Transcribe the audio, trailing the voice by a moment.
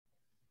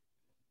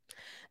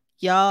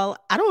Y'all,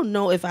 I don't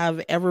know if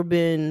I've ever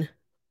been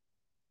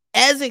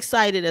as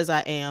excited as I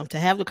am to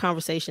have the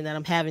conversation that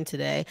I'm having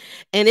today.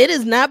 And it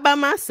is not by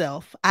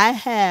myself. I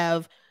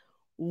have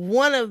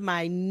one of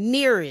my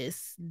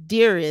nearest,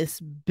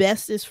 dearest,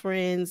 bestest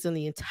friends on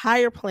the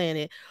entire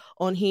planet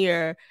on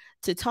here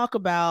to talk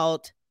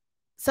about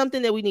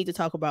something that we need to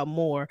talk about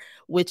more,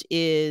 which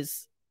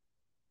is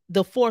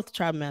the fourth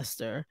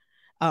trimester,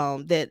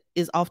 that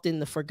is often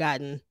the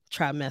forgotten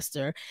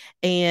trimester.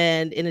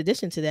 And in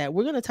addition to that,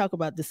 we're going to talk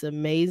about this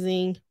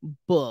amazing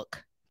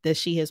book that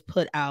she has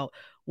put out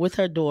with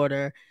her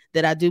daughter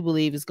that I do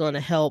believe is going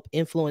to help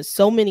influence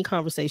so many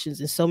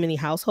conversations in so many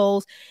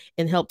households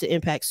and help to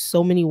impact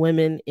so many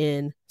women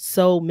in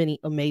so many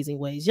amazing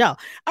ways. Y'all,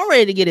 I'm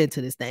ready to get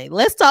into this thing.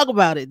 Let's talk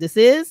about it. This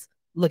is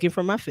Looking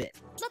for My Fit.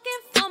 Looking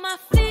for my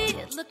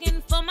fit,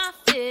 looking for my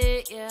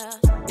fit, yeah.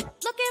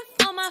 Looking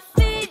for my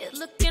fit,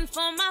 looking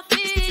for my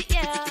fit,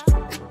 yeah.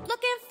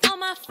 Looking for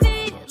my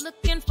fit,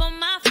 looking for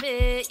my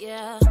fit,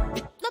 yeah.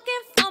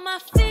 Looking for my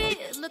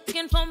fit,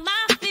 looking for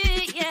my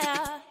fit,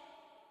 yeah.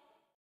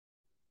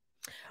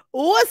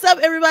 What's up,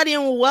 everybody,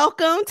 and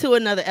welcome to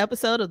another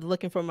episode of the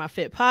Looking for My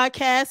Fit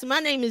podcast. My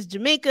name is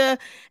Jamaica,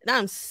 and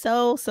I'm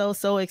so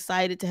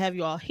excited to have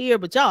you all here.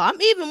 But y'all,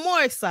 I'm even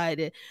more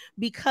excited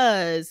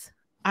because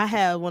I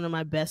have one of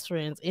my best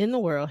friends in the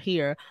world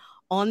here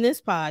on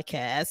this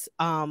podcast.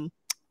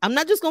 I'm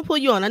not just gonna pull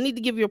you on. I need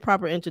to give you a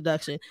proper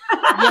introduction.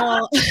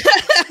 Y'all,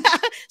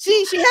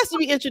 she has to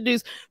be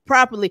introduced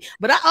properly,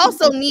 but I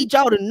also need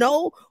y'all to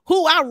know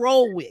who I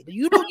roll with.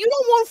 You don't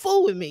want to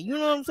fool with me. You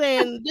know what I'm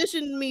saying? In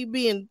addition to me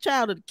being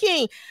child of the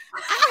king,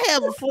 I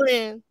have a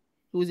friend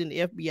who's in the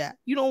FBI.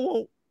 You don't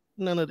want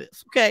none of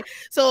this. Okay.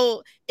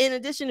 So in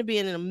addition to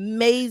being an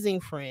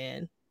amazing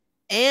friend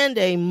and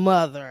a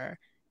mother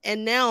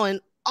and now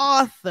an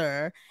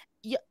author,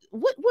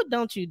 what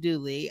don't you do,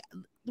 Lee?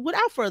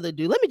 Without further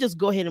ado, let me just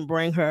go ahead and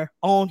bring her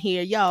on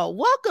here. Y'all,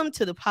 welcome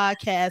to the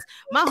podcast,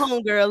 my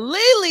homegirl,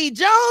 LeLe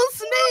Jones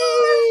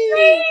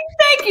Sneed.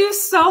 Thank you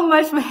so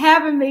much for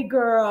having me,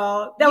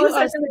 girl. That was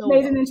such an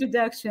amazing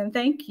introduction.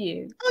 Thank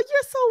you. Oh,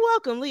 you're so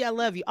welcome, Lee. I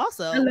love you.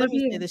 Also, let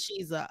me say that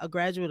she's a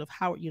graduate of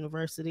Howard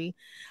University.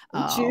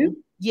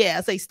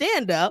 Yeah, say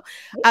stand up.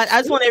 I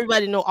just want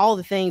everybody to know all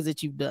the things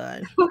that you've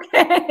done.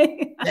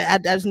 Okay. I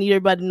just need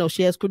everybody to know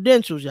she has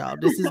credentials, y'all.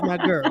 This is my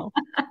girl.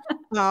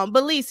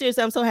 But Lee,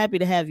 seriously, I'm so happy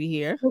to have you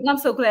here. I'm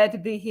so glad to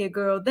be here,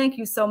 girl. Thank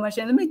you so much.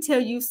 And let me tell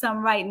you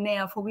something right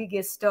now before we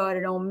get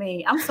started on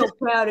me. I'm so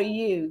proud of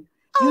you.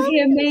 You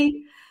hear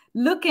me?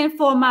 Looking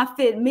for my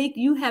fit. Meek,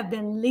 you have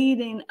been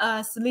leading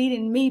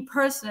me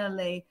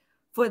personally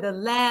for the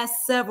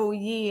last several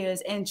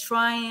years and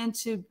trying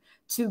to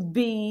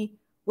be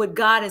what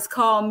God has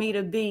called me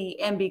to be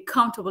and be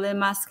comfortable in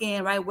my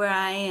skin right where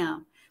I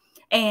am.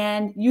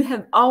 And you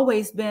have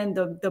always been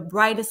the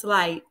brightest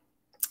light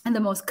and the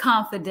most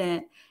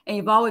confident, and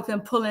you've always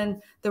been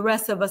pulling the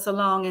rest of us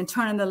along and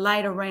turning the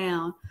light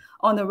around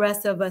on the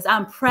rest of us.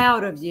 I'm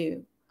proud of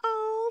you.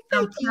 Oh,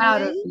 I'm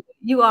proud of you.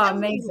 You are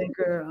amazing,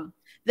 girl.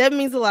 That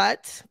means a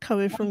lot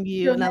coming from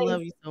you, and I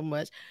love you so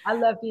much. I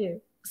love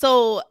you.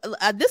 So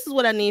this is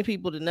what I need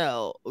people to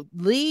know.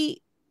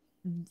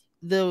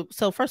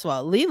 So first of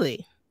all, LeLe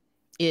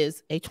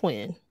is a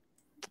twin.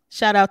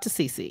 Shout out to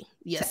Cece.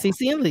 Yes,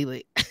 Cece and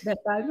LeLe.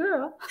 That's my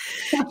girl.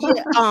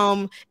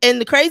 Yeah,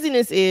 and the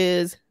craziness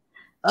is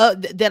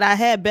that I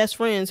had best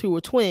friends who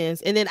were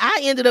twins, and then I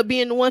ended up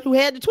being the one who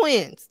had the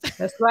twins.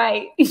 That's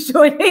right. You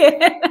sure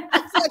did. Like,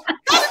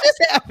 how did this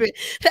happen?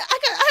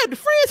 I had the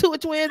friends who were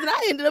twins, and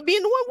I ended up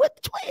being the one with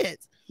the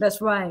twins.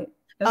 That's right.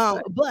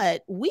 Right.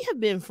 But we have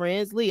been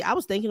friends. Lee, I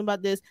was thinking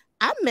about this.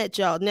 I met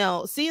y'all.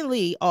 Now, C and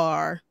Lee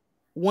are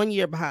 1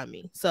 year behind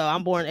me. So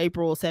I'm born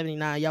April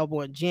 79. Y'all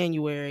born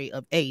January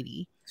of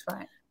 80. That's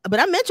right.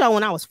 But I met y'all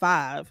when I was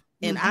 5,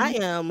 and I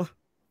am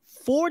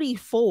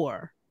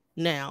 44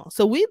 now.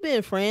 So we've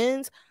been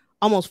friends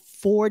almost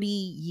 40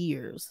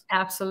 years.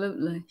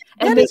 Absolutely.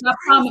 And I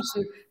promise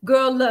you,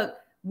 girl, look,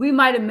 we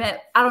might have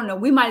met, I don't know,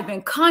 we might have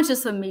been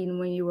conscious of meeting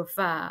when you were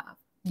 5.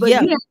 But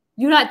yeah,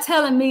 you're not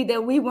telling me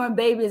that we weren't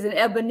babies in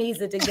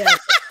Ebenezer together.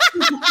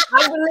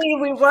 I believe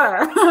we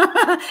were.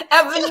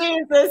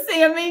 Ebenezer,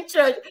 CME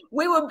Church.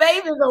 We were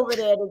babies over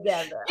there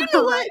together. You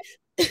know what?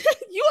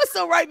 You are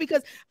so right,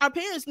 because our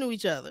parents knew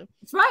each other.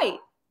 That's right.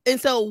 And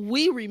so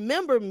we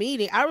remember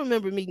meeting. I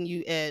remember meeting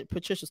you at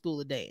Patricia School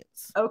of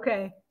Dance.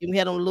 Okay. And we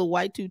had on little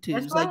white tutus.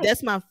 That's right. Like,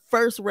 that's my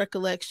first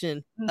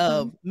recollection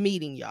of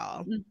meeting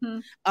y'all.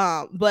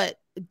 But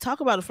talk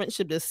about a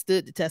friendship that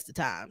stood the test of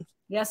time.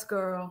 Yes,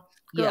 girl.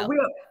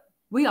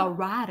 We are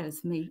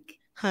riders, Meek.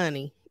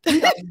 Honey.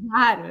 We are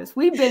riders.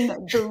 We've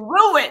been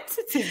through it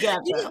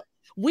together. Yeah.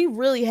 We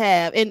really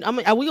have. And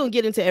we're going to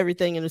get into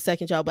everything in a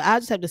second, y'all. But I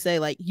just have to say,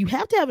 like, you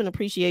have to have an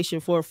appreciation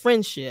for a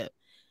friendship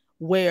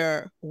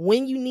where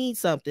when you need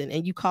something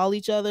and you call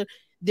each other,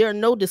 there are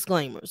no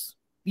disclaimers.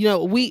 You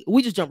know, we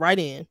just jump right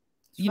in.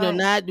 You know,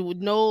 not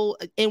no,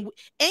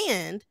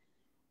 and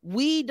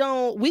we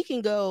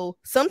can go.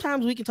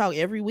 Sometimes we can talk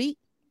every week.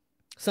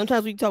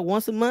 Sometimes we can talk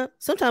once a month.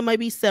 Sometimes it might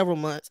be several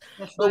months.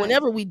 But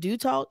whenever we do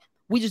talk,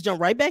 we just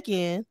jump right back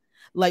in.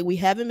 Like we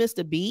haven't missed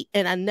a beat.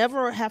 And I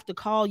never have to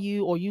call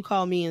you or you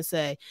call me and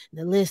say,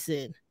 now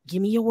listen,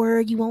 give me your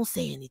word. You won't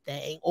say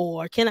anything.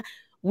 Or can I?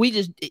 We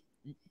just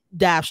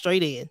dive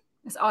straight in.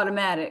 It's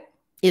automatic.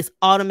 It's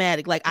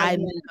automatic. Like I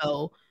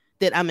know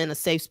that I'm in a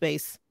safe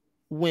space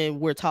when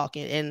we're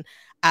talking. And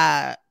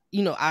I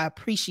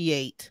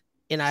appreciate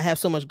and I have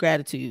so much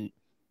gratitude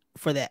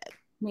for that.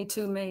 Me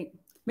too, mate.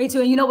 Me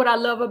too. And you know what I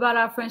love about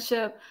our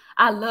friendship?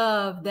 I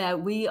love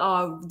that we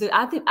are,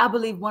 I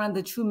believe one of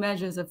the true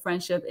measures of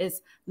friendship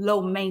is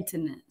low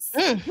maintenance.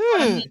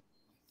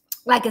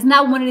 Like it's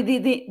not one of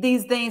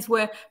these things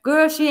where,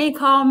 girl, she ain't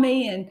called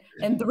me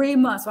in 3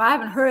 months, or I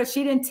haven't heard,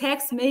 she didn't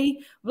text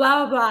me,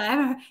 blah, blah,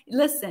 blah.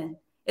 Listen,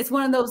 it's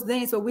one of those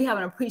things where we have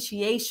an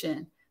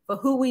appreciation for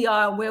who we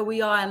are and where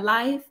we are in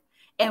life.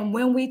 And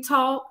when we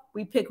talk,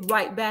 we pick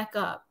right back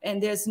up.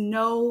 And there's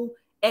no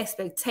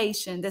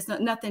expectation. There's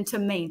nothing to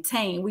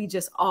maintain. We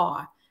just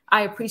are.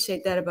 I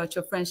appreciate that about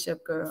your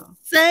friendship, girl.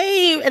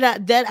 Same. And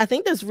I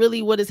think that's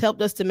really what has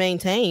helped us to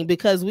maintain,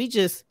 because we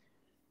just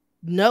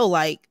know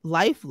like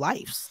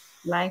life's,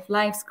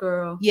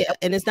 girl. Yeah.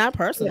 And it's not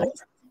personal. Yeah.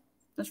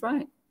 That's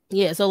right.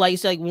 Yeah. So like,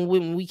 it's like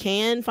when we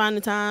can find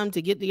the time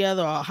to get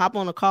together or hop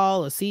on a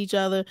call or see each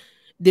other,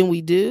 then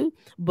we do.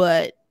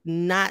 But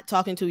not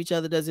talking to each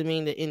other doesn't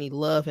mean that any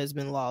love has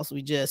been lost.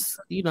 We just,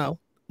 we know,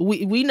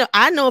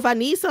 I know if I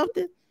need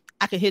something,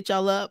 I can hit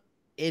y'all up.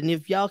 And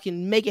if y'all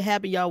can make it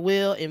happen, y'all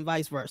will, and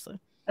vice versa.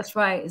 That's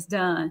right. It's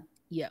done.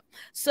 Yeah.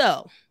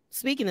 So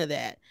speaking of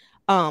that,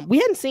 we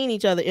hadn't seen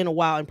each other in a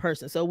while in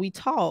person. So we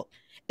talked.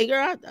 And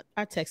girl,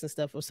 our texts and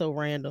stuff was so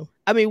random.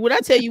 I mean, when I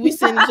tell you we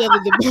send each other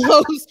the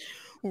most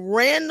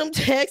random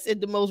texts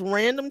at the most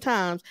random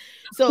times.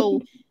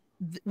 So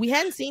we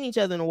hadn't seen each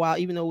other in a while,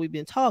 even though we've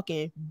been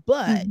talking.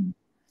 But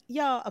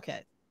y'all,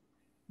 okay.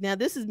 Now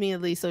this is me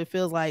and Lee, so it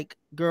feels like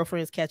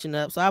girlfriends catching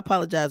up. So I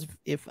apologize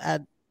if I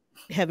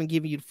haven't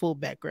given you the full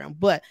background.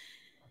 But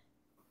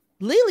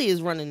LeLe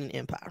is running an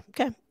empire,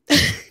 okay?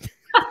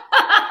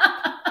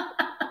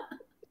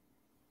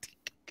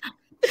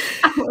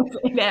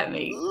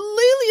 LeLe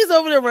is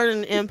over there running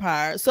an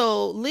empire.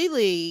 So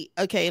LeLe,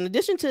 okay, in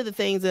addition to the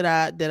things that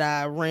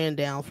I ran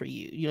down for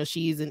you,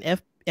 she's an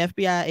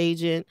FBI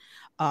agent,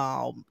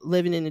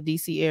 living in the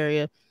DC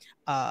area.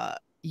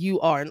 You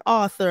are an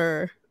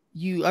author.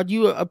 You are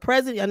a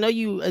president. I know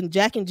you and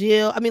Jack and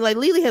Jill. I mean, like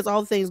LeLe has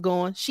all the things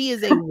going. She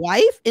is a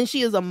wife and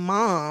she is a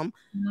mom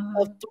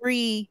of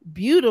 3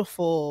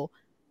 beautiful,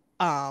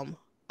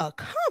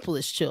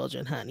 accomplished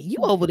children, honey. You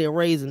over there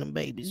raising them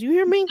babies. You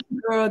hear me?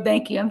 Girl,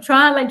 thank you. I'm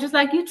trying, just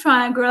like you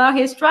trying, girl, out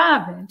here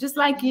striving, just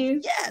like you.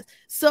 Yes.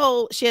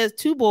 So she has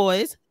 2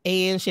 boys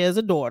and she has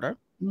a daughter.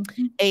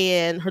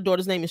 And her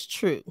daughter's name is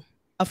True.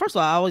 First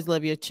of all, I always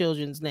love your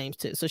children's names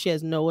too. So she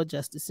has Noah,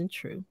 Justice, and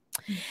True.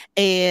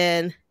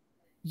 And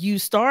you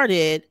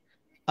started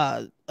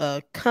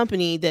a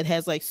company that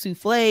has like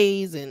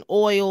souffles and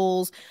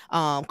oils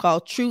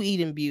called True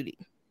Eating Beauty.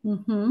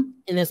 And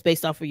that's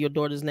based off of your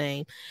daughter's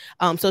name.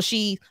 So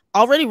she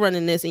already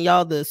running this, and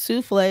y'all, the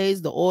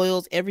souffles, the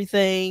oils,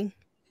 everything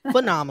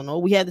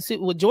phenomenal. We had the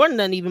soup. Well, Jordan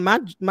doesn't even,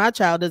 my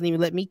child doesn't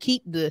even let me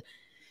keep the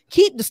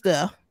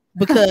stuff,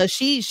 because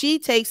she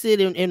takes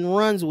it and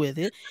runs with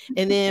it.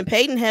 And then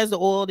Peyton has the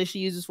oil that she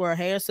uses for her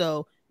hair.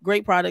 So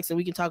great products, and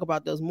we can talk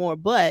about those more.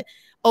 But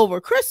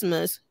over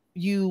Christmas,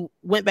 you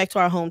went back to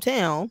our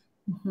hometown,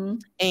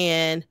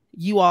 and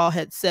you all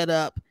had set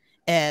up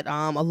at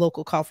a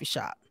local coffee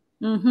shop.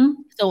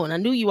 So when I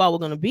knew you all were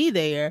going to be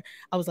there,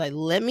 I was like,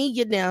 let me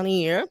get down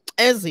here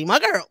and see my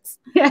girls.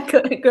 Yeah,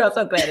 good girl.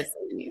 So glad to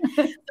see you.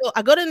 So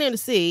I go down there to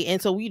see. And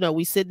so,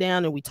 we sit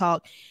down and we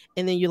talk.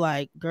 And then you're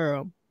like,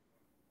 girl,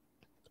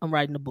 I'm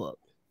writing a book.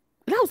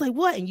 And I was like,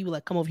 what? And you were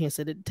like, come over here and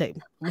sit at the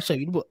table. I'm going to show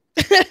you the book.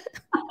 And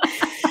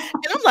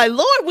I'm like,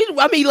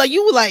 Lord,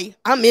 you were like,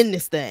 I'm in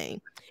this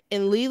thing.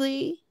 And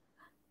LeLe,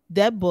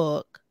 that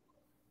book,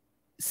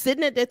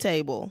 sitting at that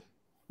table,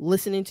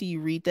 listening to you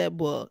read that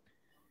book,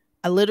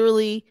 I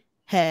literally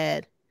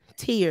had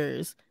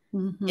tears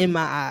in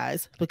my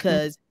eyes,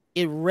 because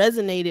it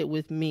resonated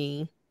with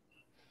me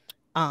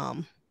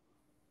on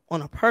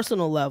a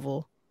personal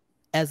level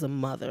as a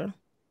mother.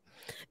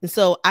 And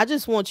so I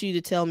just want you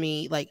to tell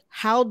me, like,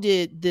 how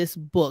did this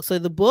book, so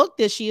the book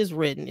that she has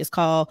written is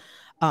called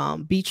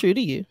Be True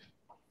to You.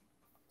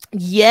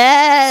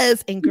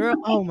 Yes. And girl,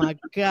 oh my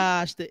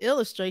gosh, the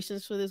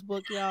illustrations for this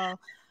book, y'all.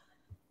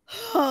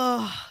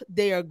 Oh,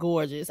 they are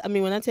gorgeous. I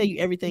mean, when I tell you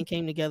everything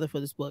came together for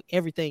this book,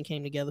 everything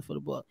came together for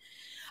the book.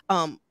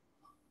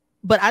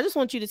 But I just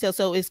want you to tell,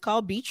 so it's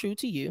called Be True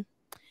to You.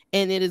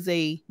 And it is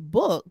a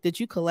book that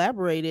you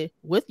collaborated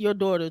with your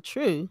daughter,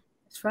 True.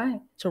 That's right.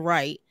 To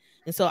write.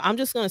 And so I'm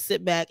just going to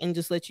sit back and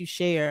just let you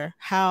share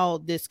how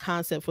this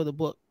concept for the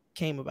book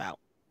came about.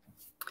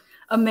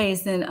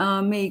 Amazing.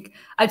 Meek,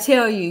 I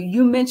tell you,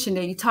 you mentioned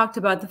it. You talked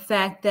about the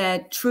fact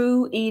that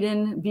True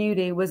Eating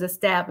Beauty was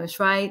established,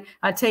 right?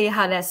 I'll tell you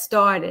how that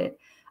started.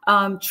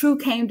 True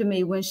came to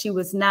me when she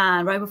was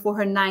 9, right before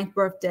her 9th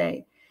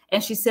birthday.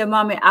 And she said,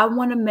 Mommy, I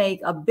want to make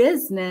a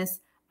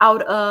business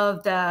out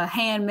of the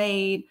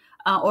handmade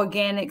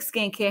organic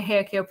skincare,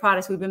 hair care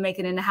products we've been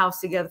making in the house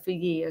together for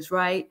years,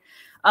 right?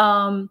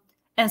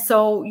 And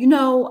so, you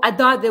know, I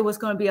thought there was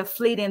going to be a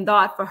fleeting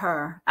thought for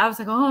her. I was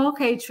like, oh,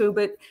 okay, true.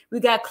 But we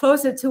got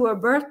closer to her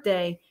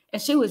birthday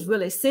and she was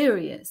really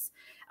serious.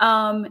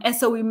 And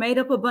so we made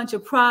up a bunch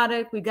of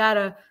product. We got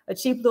a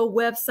cheap little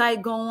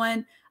website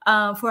going.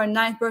 For her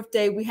 9th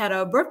birthday, we had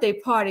a birthday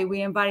party.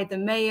 We invited the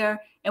mayor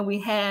and we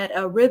had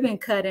a ribbon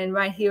cutting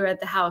right here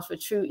at the house for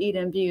True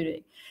Eden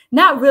Beauty.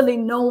 Not really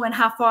knowing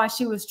how far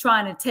she was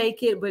trying to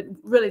take it, but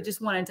really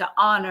just wanting to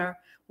honor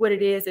what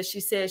it is that she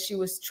said she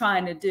was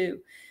trying to do.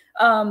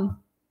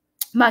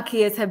 My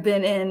kids have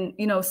been in,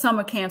 you know,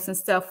 summer camps and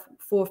stuff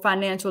for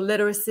financial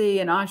literacy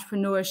and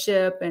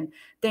entrepreneurship and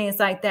things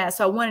like that.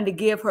 So I wanted to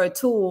give her a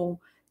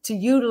tool to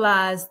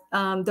utilize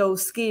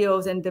those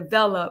skills and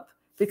develop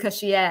because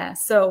she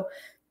asked. So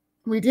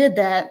we did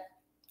that,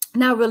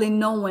 not really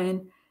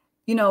knowing,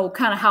 you know,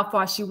 kind of how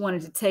far she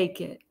wanted to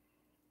take it.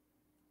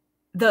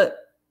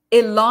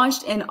 It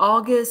launched in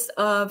August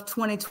of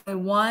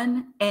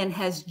 2021 and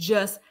has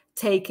just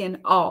taken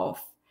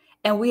off.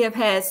 And we have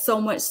had so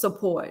much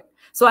support.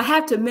 So I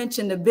have to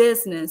mention the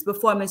business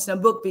before I mention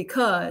the book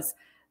because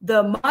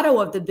the motto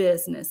of the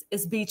business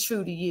is be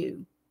true to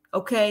you.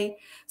 Okay.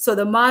 So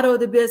the motto of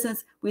the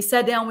business, we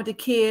sat down with the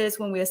kids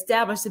when we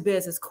established the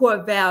business,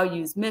 core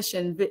values,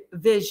 mission,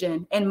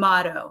 vision, and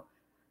motto.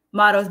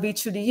 Motto is be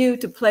true to you,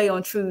 to play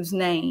on True's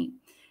name.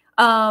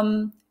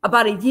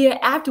 About a year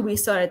after we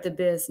started the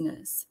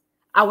business,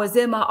 I was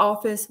in my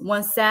office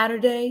one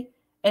Saturday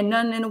and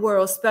nothing in the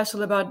world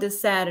special about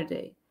this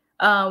Saturday.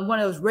 One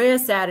of those rare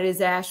Saturdays,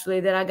 actually,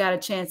 that I got a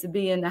chance to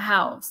be in the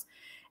house.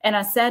 And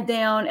I sat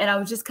down and I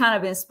was just kind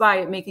of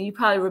inspired, making, you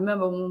probably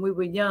remember when we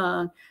were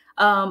young,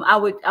 I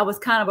was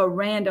kind of a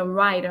random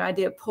writer. I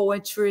did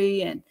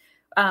poetry and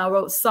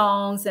wrote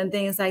songs and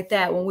things like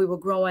that when we were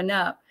growing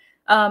up.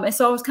 And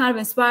so I was kind of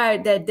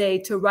inspired that day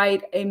to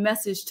write a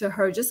message to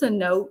her, just a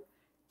note,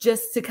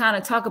 just to kind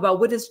of talk about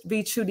what does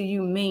be true to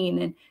you mean,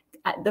 and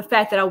the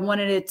fact that I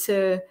wanted it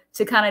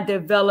to kind of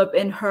develop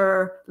in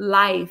her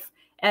life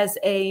as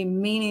a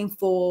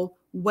meaningful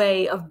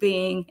way of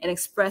being and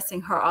expressing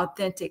her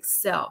authentic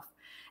self.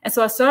 And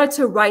so I started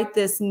to write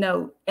this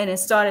note and it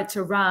started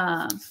to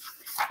rhyme.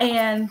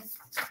 And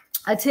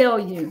I tell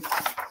you,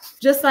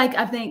 just like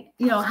I think,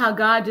 you know, how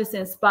God just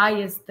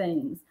inspires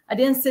things. I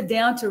didn't sit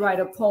down to write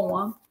a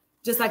poem,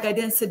 just like I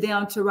didn't sit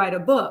down to write a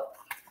book.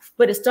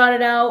 But it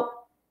started out,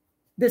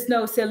 this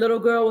note said, little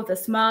girl with a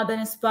smile that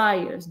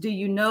inspires. Do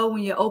you know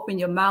when you open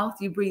your mouth,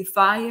 you breathe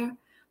fire?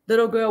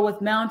 Little girl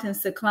with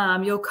mountains to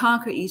climb, you'll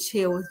conquer each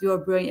hill with your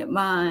brilliant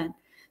mind.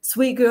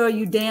 Sweet girl,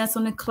 you dance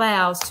on the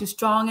clouds, too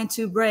strong and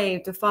too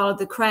brave to follow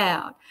the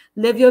crowd.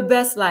 Live your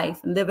best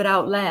life and live it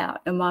out loud,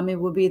 and mommy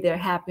will be there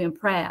happy and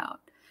proud.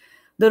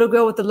 Little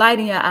girl with the light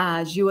in your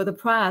eyes, you are the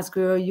prize,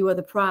 girl, you are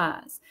the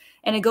prize.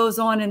 And it goes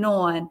on and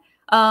on.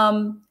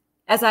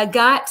 As I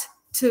got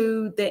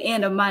to the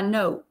end of my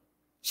note,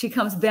 she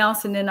comes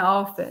bouncing in the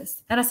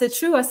office. And I said,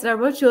 True, I said, I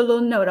wrote you a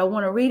little note. I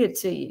want to read it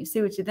to you,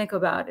 see what you think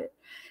about it.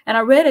 And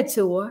I read it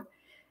to her.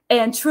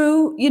 And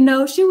True, you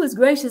know, she was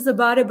gracious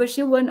about it, but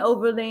she wasn't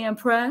overly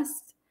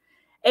impressed.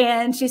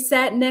 And she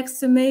sat next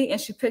to me and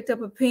she picked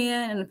up a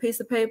pen and a piece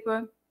of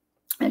paper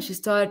and she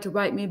started to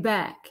write me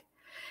back.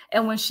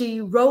 And when she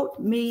wrote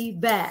me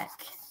back,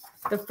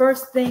 the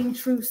first thing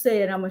True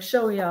said, I'm going to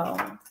show y'all,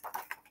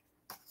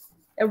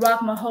 it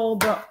rocked my whole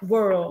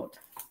world.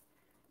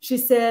 She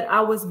said,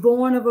 I was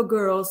born of a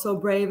girl so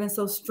brave and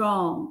so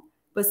strong,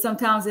 but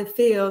sometimes it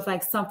feels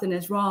like something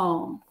is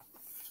wrong.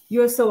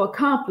 You're so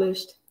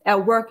accomplished.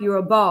 At work, you're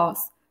a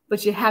boss,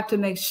 but you have to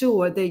make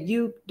sure that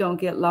you don't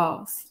get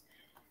lost.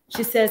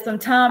 She said,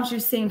 sometimes you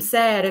seem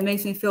sad. It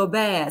makes me feel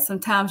bad.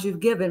 Sometimes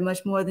you've given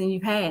much more than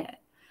you've had.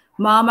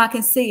 Mom, I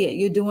can see it.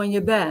 You're doing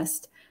your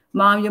best.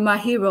 Mom, you're my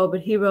hero,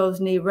 but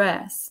heroes need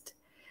rest.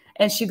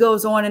 And she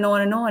goes on and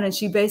on and on. And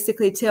she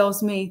basically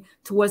tells me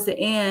towards the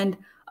end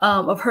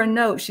of her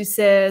note, she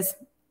says,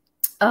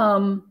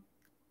 you're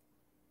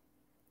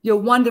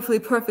wonderfully,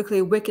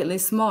 perfectly, wickedly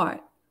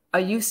smart. Are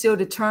you still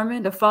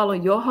determined to follow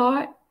your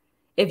heart?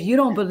 If you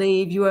don't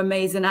believe you're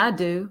amazing, I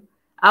do.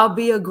 I'll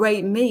be a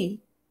great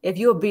me if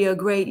you'll be a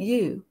great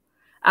you.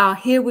 I'll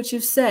hear what you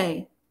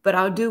say, but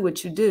I'll do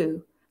what you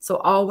do. So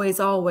always,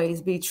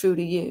 always be true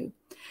to you.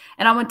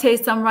 And I'm going to tell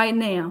you something right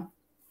now.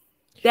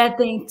 That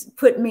thing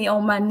put me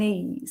on my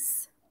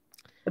knees.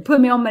 It put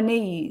me on my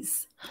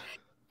knees.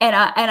 And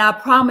I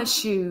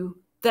promise you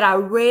that I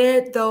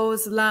read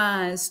those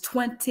lines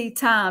 20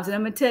 times. And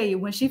I'm going to tell you,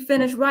 when she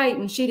finished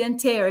writing, she didn't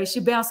tarry. She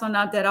bounced on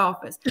out that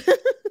office.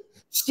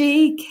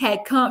 She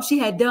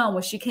had done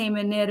what she came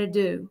in there to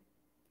do.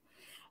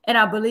 And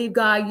I believe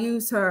God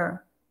used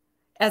her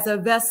as a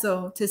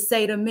vessel to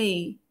say to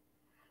me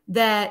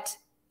that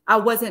I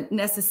wasn't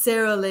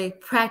necessarily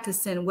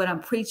practicing what I'm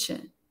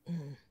preaching.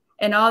 Mm.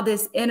 And all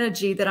this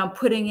energy that I'm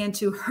putting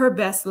into her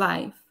best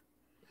life.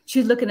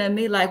 She's looking at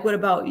me like, what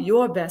about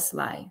your best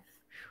life?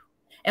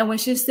 And when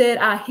she said,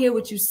 I hear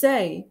what you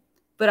say,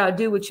 but I'll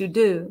do what you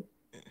do.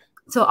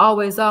 So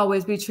always,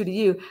 always be true to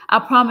you. I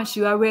promise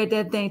you, I read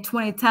that thing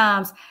 20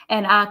 times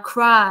and I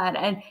cried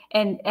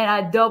and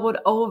I doubled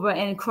over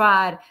and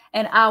cried.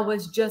 And I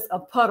was just a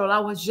puddle. I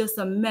was just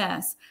a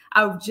mess.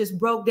 I just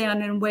broke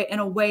down in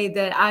a way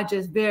that I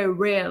just very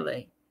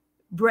rarely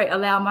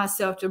allow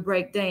myself to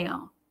break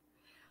down.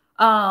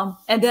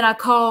 And then I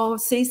called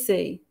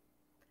Cece.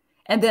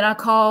 And then I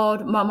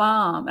called my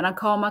mom and I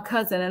called my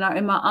cousin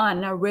and my aunt,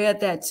 and I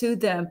read that to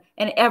them,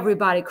 and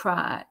everybody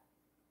cried.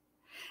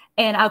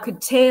 And I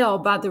could tell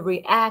by the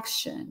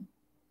reaction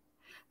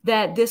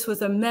that this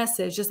was a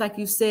message, just like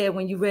you said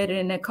when you read it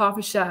in that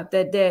coffee shop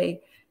that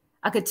day.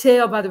 I could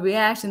tell by the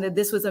reaction that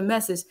this was a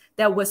message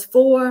that was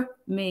for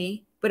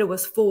me, but it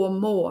was for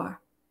more.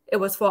 It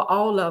was for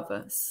all of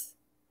us.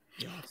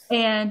 Yes.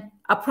 And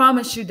I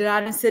promise you that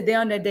I didn't sit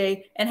down that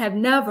day and have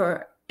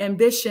never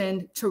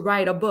ambitioned to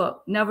write a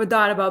book, never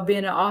thought about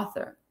being an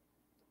author.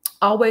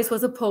 Always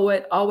was a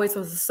poet, always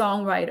was a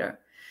songwriter,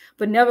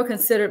 but never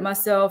considered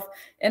myself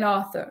an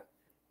author.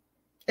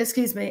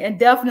 Excuse me, and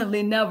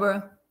definitely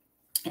never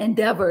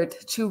endeavored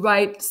to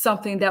write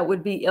something that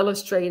would be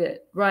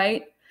illustrated,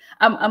 right?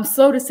 I'm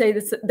slow to say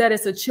this, that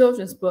it's a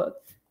children's book,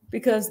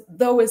 because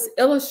though it's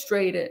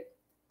illustrated,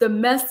 the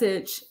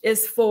message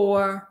is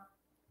for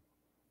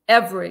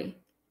every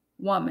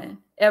woman,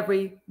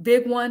 every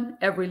big one,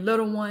 every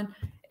little one,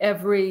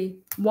 every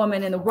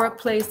woman in the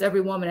workplace,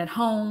 every woman at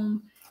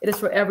home. It is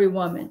for every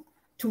woman.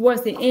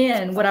 Towards the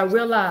end, what I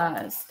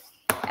realized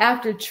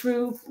after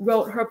True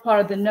wrote her part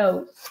of the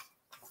note,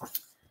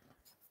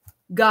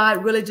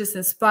 God really just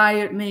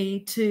inspired me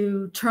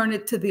to turn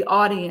it to the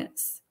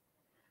audience,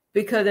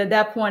 because at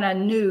that point I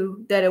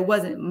knew that it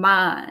wasn't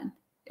mine.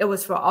 It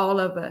was for all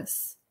of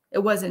us. It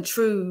wasn't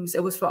True's.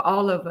 It was for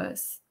all of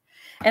us.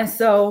 And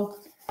so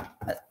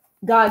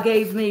God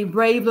gave me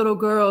brave little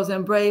girls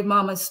and brave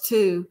mamas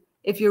too.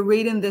 If you're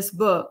reading this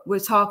book, we're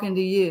talking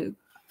to you.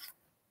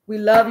 We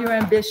love your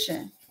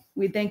ambition.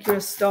 We think you're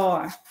a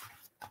star.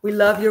 We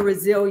love your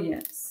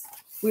resilience.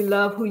 We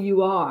love who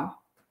you are.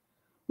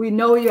 We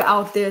know you're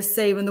out there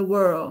saving the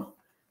world,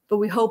 but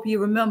we hope you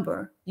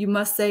remember you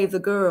must save the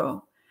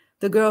girl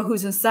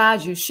who's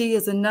inside you. She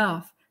is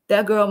enough.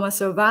 That girl must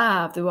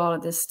survive through all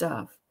of this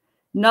stuff.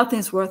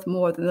 Nothing's worth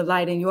more than the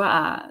light in your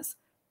eyes.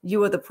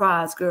 You are the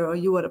prize, girl.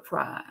 You are the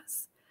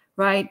prize,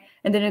 right?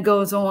 And then it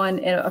goes on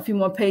in a few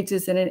more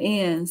pages and it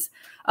ends.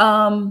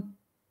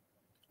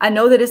 I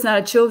know that it's not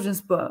a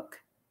children's book,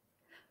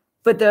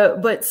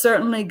 but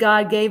certainly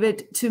God gave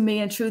it to me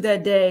and True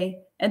that day.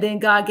 And then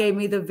God gave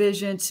me the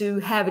vision to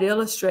have it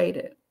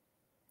illustrated.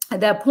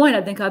 At that point,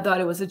 I think I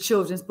thought it was a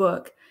children's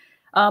book.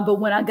 But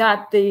when I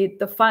got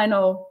the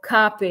final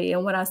copy,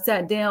 and when I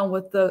sat down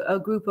with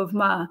a group of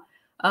my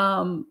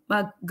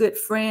good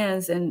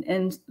friends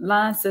and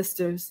line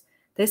sisters,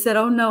 they said,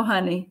 "Oh no,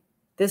 honey,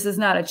 this is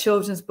not a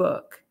children's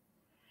book."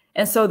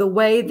 And so the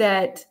way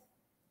that,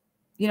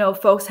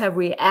 folks have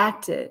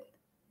reacted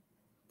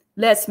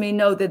lets me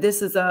know that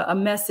this is a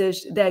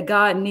message that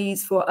God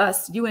needs for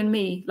us, you and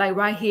me, like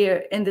right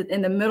here in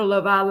the middle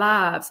of our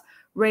lives,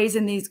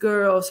 raising these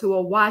girls who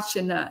are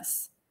watching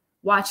us,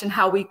 watching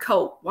how we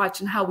cope,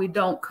 watching how we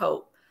don't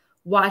cope,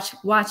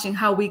 watching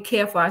how we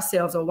care for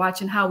ourselves or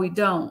watching how we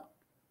don't.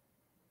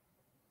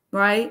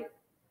 Right?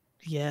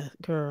 Yeah,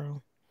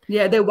 girl.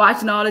 Yeah, they're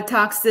watching all the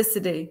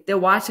toxicity. They're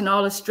watching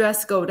all the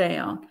stress go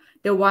down.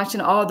 They're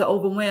watching all the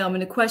overwhelm.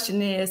 And the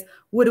question is,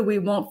 what do we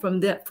want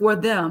for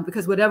them?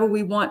 Because whatever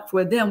we want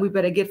for them, we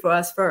better get for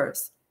us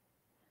first.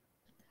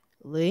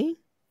 Lee,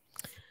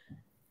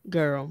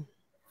 girl,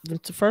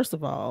 first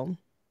of all,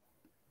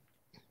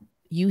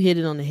 you hit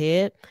it on the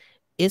head.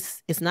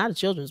 It's not a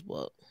children's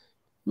book.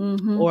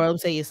 Mm-hmm. Or I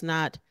would say it's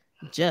not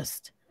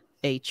just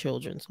a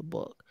children's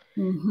book.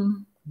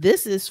 Mm-hmm.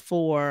 This is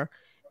for,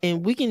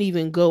 and we can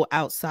even go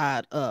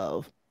outside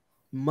of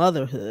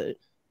motherhood,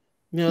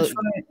 right,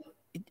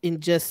 in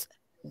just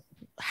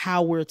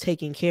how we're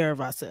taking care of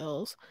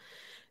ourselves.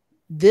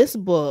 This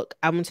book,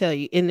 I'm gonna tell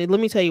you, and let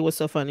me tell you what's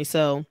so funny.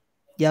 So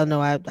y'all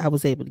know I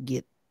was able to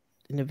get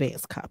an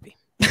advanced copy.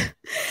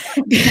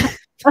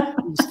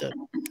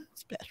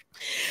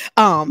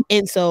 Special.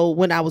 And so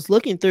when I was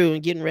looking through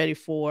and getting ready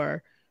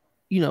for,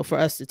 for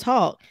us to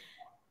talk,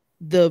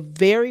 the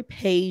very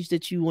page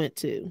that you went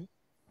to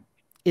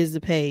is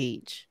the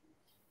page,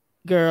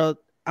 girl.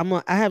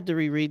 I have to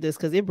reread this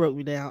because it broke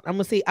me down. I'm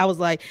gonna see.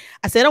 I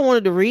said I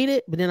wanted to read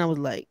it, but then I was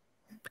like,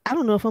 I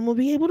don't know if I'm gonna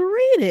be able to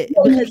read it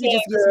because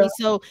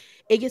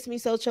it gets me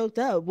so choked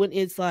up when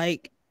it's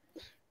like.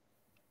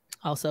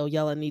 Also,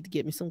 y'all, I need to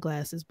get me some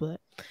glasses,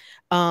 but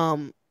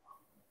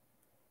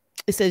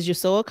it says you're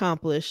so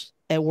accomplished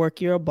at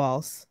work, you're a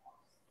boss,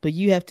 but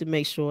you have to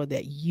make sure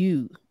that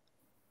you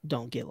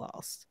don't get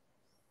lost.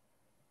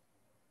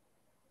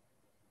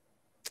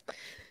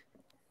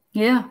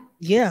 Yeah.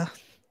 Yeah.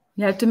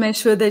 You have to make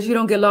sure that you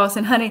don't get lost.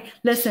 And honey,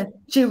 listen,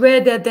 she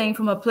read that thing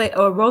from a place,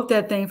 or wrote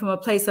that thing from a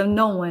place of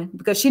knowing,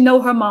 because she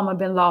know her mama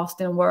been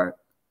lost in work.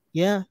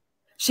 Yeah.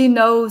 She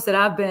knows that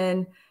I've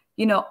been,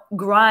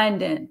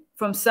 grinding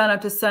from sun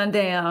up to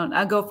sundown.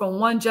 I go from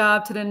one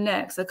job to the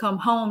next. I come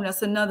home,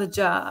 that's another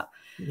job.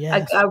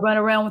 Yes. I run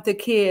around with the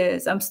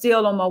kids. I'm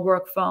still on my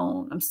work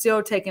phone. I'm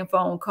still taking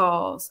phone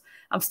calls.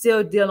 I'm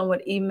still dealing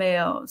with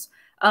emails.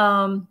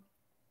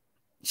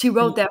 She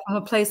wrote that from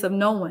a place of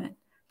knowing,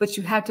 but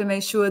you have to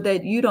make sure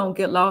that you don't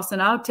get lost.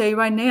 And I'll tell you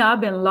right now,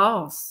 I've been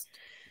lost.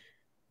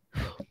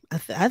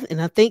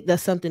 And I think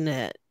that's something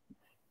that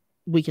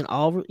we can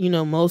all,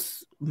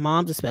 most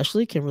moms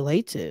especially can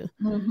relate to.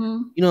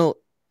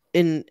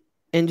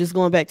 And just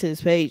going back to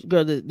this page,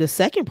 girl, the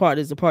second part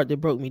is the part that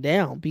broke me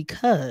down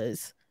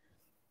because,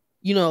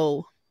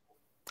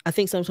 I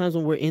think sometimes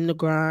when we're in the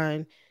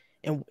grind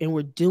and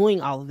we're doing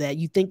all of that,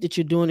 you think that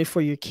you're doing it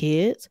for your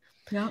kids,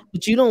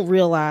 but you don't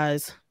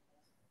realize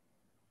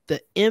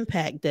the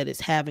impact that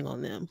it's having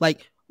on them.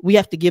 Like, we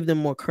have to give them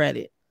more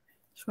credit.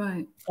 That's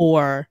right.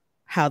 For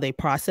how they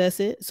process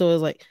it. So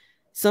it's like,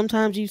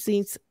 sometimes you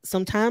seem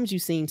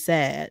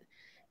sad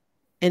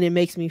and it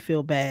makes me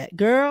feel bad.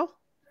 Girl,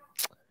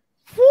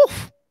 whew,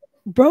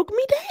 broke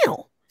me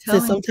down. So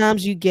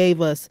sometimes you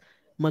gave us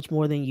much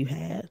more than you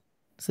had.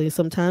 So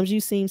sometimes you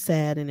seem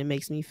sad and it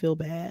makes me feel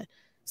bad.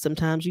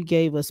 Sometimes you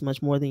gave us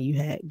much more than you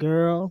had.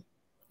 Girl.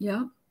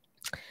 Yeah.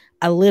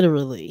 I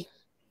literally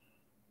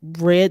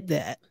read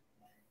that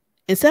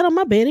and sat on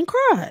my bed and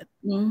cried.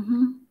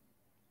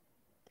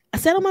 I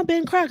sat on my bed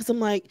and cried because I'm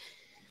like,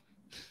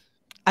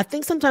 I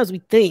think sometimes we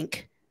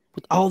think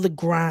with all the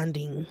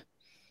grinding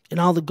and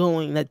all the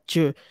going that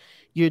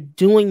you're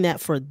doing that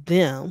for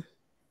them,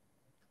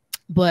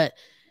 but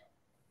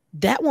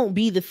that won't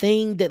be the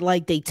thing that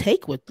like they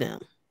take with them.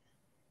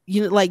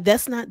 Like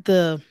that's not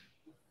the.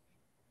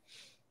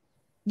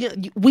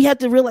 We have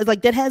to realize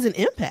like that has an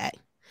impact.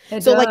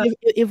 So like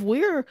if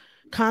we're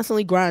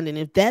constantly grinding,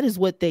 if that is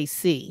what they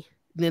see,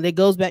 then it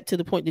goes back to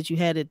the point that you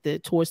had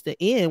at towards the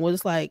end, where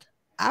it's like,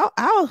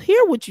 I'll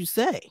hear what you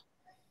say,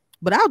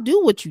 but I'll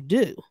do what you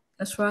do.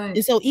 That's right.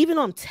 And so even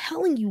though I'm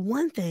telling you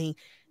one thing,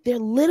 they're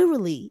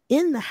literally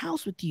in the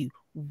house with you,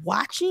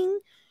 watching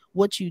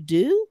what you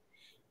do.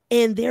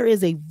 And there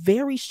is a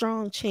very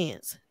strong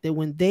chance that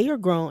when they are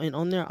grown and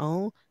on their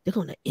own, they're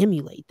going to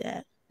emulate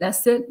that.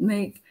 That's it,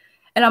 Meek.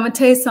 And I'm going to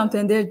tell you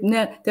something.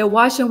 They're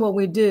watching what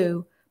we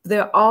do. But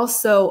they're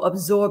also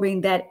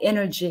absorbing that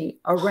energy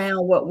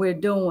around what we're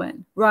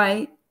doing,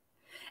 right?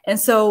 And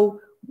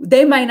so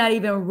they might not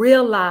even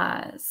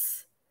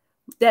realize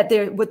that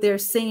what they're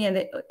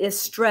seeing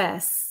is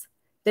stress.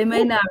 They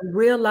may not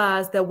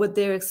realize that what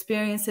they're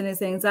experiencing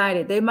is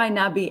anxiety. They might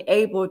not be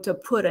able to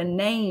put a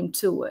name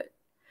to it,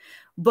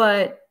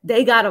 but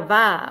they got a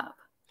vibe.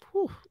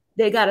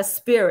 They got a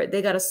spirit.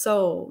 They got a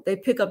soul. They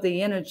pick up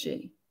the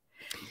energy.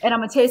 And I'm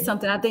going to tell you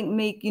something. I think,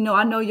 Meek,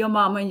 I know your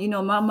mama and you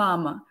know my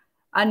mama.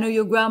 I know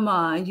your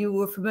grandma and you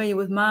were familiar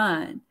with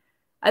mine.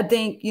 I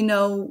think,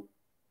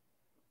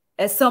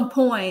 at some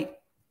point,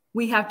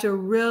 we have to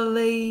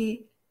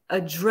really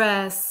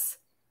address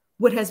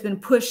what has been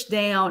pushed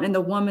down in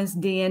the woman's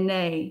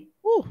DNA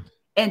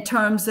in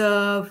terms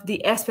of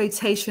the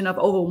expectation of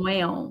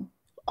overwhelm.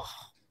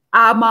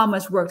 Our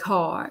mamas worked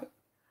hard.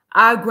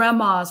 Our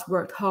grandmas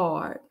worked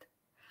hard.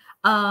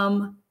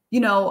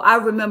 I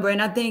remember,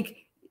 and I think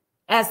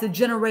as the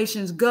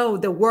generations go,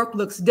 the work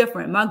looks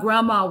different. My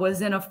grandma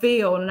was in a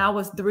field and I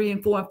was 3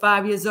 and 4 and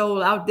 5 years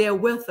old out there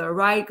with her,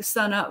 right?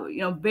 Sun up,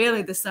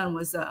 barely the sun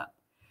was up.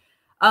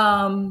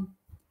 I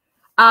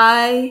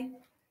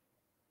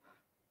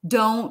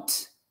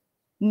don't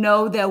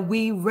know that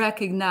we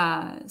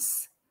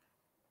recognize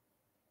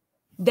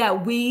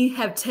that we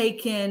have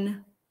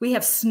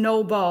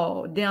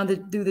snowballed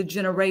down through the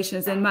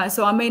generations. And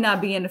so I may not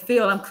be in the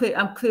field.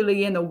 I'm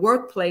clearly in the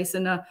workplace,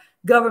 in a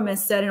government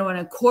setting or in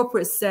a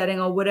corporate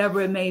setting or whatever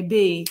it may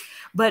be.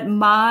 But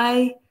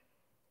my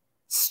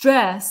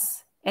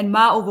stress and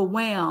my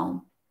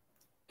overwhelm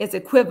is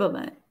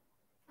equivalent.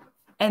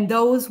 And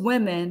those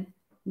women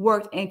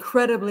worked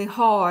incredibly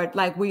hard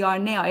like we are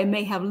now. It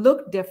may have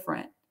looked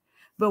different,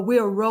 but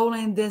we're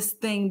rolling this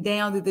thing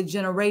down through the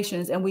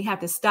generations and we have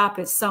to stop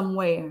it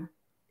somewhere.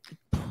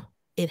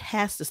 It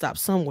has to stop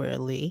somewhere,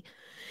 Lee.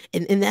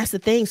 And that's the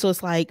thing. So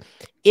it's like,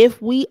 if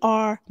we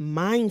are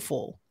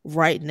mindful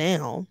right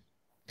now,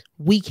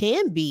 we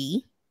can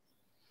be,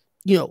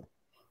 the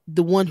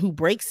one who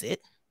breaks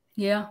it.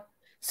 Yeah.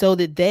 So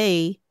that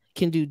they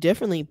can do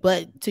differently.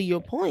 But to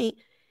your point,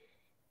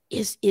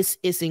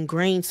 it's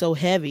ingrained so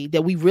heavy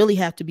that we really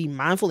have to be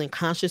mindful and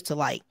conscious to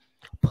like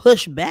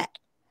push back.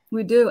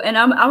 We do. And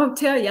I'm gonna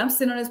tell you, I'm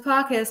sitting on this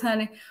podcast,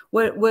 honey.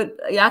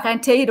 I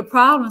can tell you the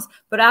problems,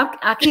 but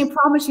I can't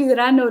promise you that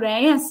I know the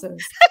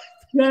answers.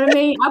 You know what I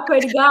mean? I pray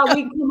to God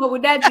we can come up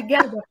with that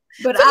together.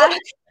 But I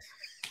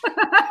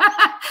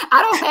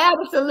don't have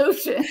the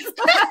solutions.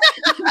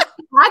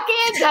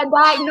 I can't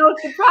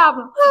diagnose the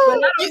problem, but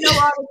I don't know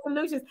all the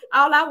solutions.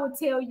 All I will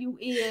tell you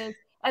is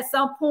at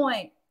some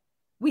point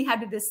we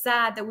have to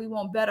decide that we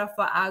want better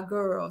for our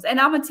girls. And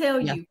I'm gonna tell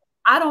you,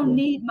 I don't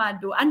need my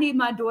daughter. I need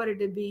my daughter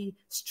to be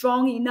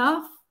strong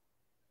enough,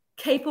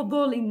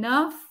 capable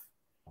enough,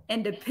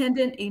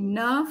 independent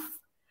enough.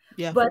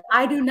 Yeah. But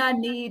I do not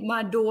need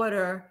my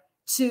daughter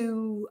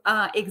to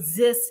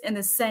exist in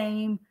the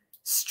same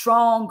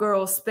strong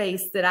girl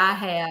space that I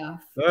have.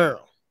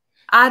 Girl.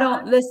 I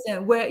don't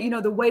listen where,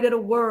 the weight of the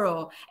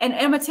world. And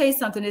I'm gonna tell you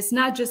something, it's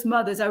not just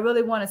mothers. I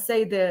really want to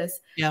say this.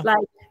 Yeah. Like,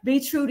 be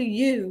true to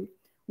you.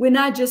 We're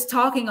not just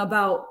talking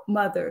about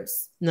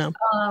mothers. No.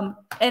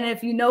 And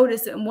if you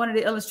notice in one of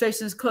the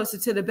illustrations closer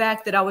to the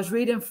back that I was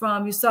reading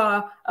from, you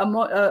saw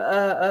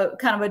a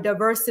kind of a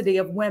diversity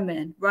of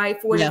women,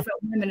 right? Four different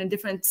women in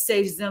different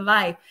stages in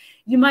life.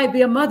 You might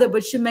be a mother,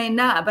 but you may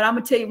not. But I'm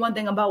gonna tell you one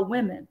thing about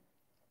women.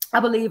 I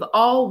believe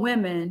all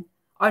women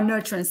are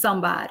nurturing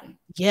somebody.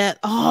 Yeah.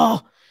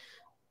 Oh,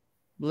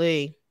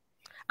 Lee.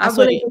 I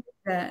really believe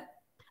that.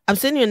 I'm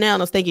sitting here now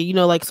and I was thinking,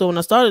 like, so when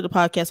I started the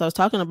podcast, I was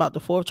talking about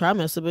the fourth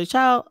trimester, but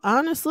child,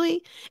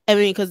 honestly, I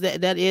mean, because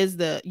that is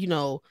the,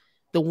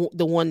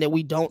 the one that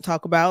we don't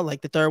talk about,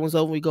 like the third one's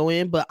over, we go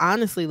in. But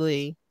honestly,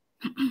 Lee,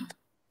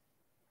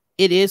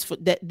 it is for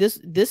that.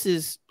 This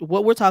is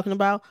what we're talking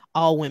about.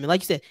 All women,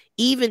 like you said,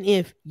 even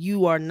if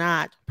you are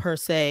not per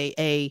se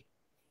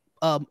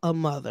a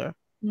mother,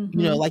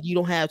 like you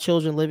don't have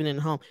children living in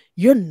the home,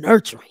 you're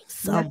nurturing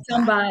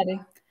somebody.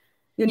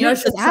 You're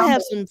nurturing I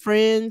have some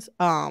friends,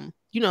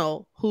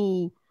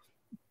 who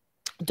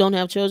don't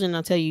have children.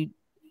 I'll tell you,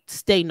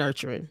 stay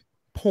nurturing,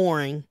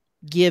 pouring,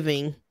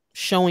 giving,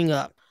 showing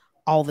up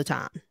all the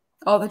time.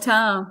 All the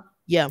time.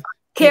 Yeah.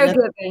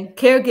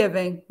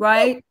 Caregiving,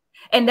 right?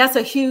 And that's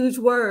a huge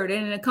word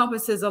and it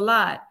encompasses a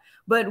lot.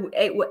 But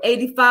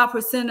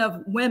 85%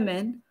 of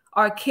women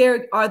are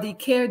the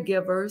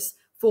caregivers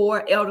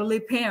for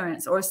elderly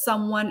parents or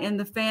someone in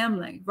the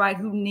family, right,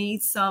 who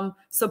needs some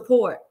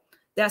support.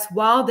 That's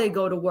while they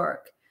go to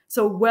work.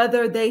 So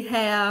whether they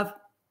have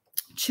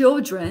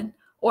children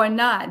or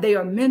not, they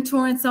are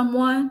mentoring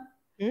someone.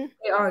 They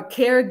are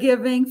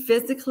caregiving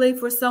physically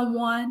for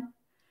someone.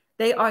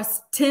 They are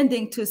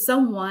tending to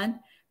someone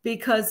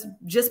because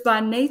just by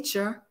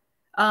nature,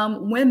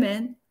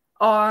 women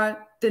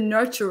are the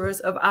nurturers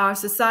of our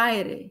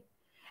society.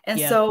 And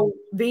so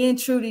being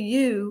true to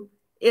you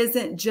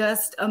isn't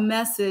just a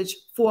message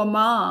for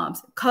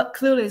moms.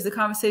 Clearly, it's a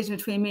conversation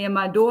between me and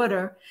my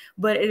daughter,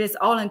 but it is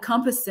all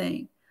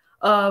encompassing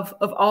of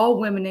all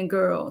women and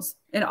girls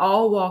in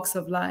all walks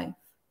of life.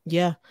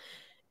 Yeah.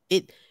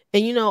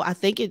 I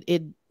think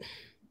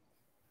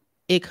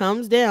it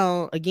comes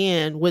down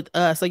again with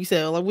us, like you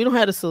said, like we don't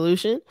have a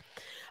solution,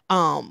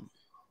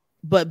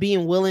 but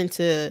being willing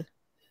to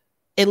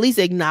at least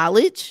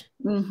acknowledge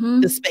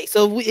the space.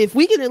 So if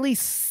we can at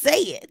least say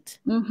it,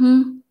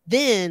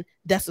 then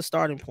that's the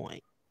starting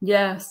point.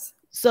 Yes.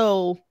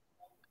 So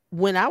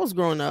when I was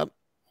growing up,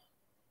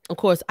 of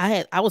course,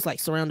 I was like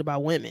surrounded by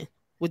women,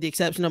 with the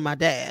exception of my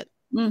dad.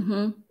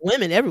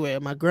 Women everywhere.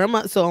 My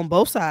grandma. So on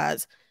both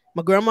sides,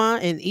 my grandma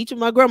and each of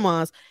my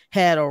grandmas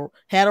had a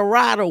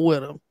rider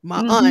with them. My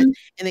aunt,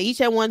 and they each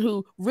had one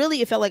who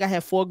really, it felt like I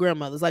had four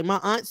grandmothers. Like my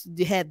aunts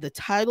had the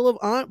title of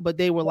aunt, but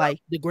they were like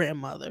the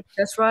grandmother.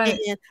 That's right.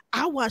 And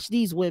I watched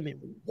these women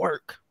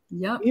work.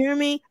 Yep. You hear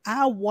me?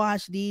 I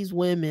watched these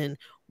women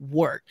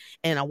work,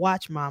 and I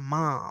watched my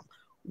mom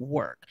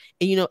work.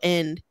 And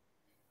and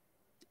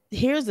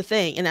here's the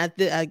thing, and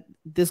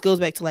this goes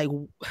back to like,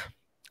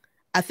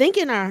 I think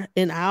in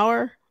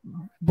our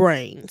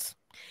brains.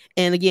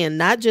 And again,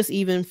 not just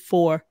even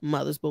for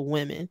mothers, but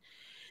women,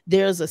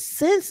 there's a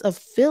sense of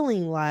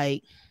feeling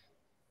like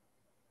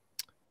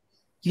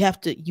you have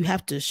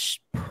to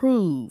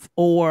prove,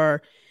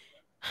 or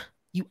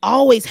you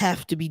always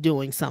have to be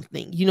doing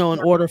something, in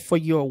order for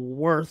your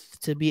worth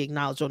to be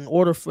acknowledged, or in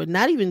order for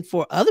not even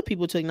for other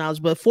people to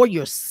acknowledge, but for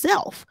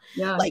yourself.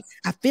 Yes. Like,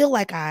 I feel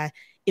like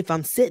if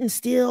I'm sitting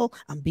still,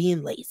 I'm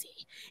being lazy.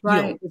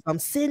 Right. If I'm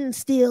sitting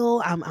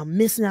still, I'm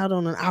missing out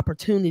on an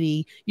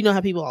opportunity. You know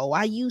how people,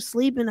 why you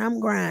sleeping? I'm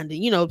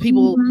grinding.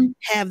 People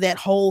have that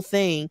whole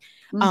thing.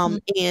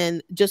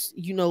 And just,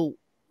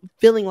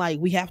 feeling like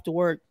we have to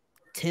work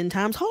 10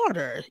 times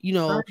harder,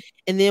 Right.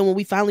 And then when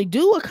we finally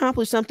do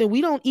accomplish something,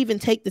 we don't even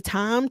take the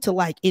time to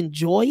like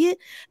enjoy it.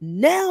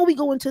 Now we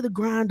go into the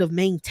grind of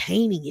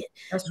maintaining it.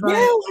 That's right. Now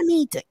I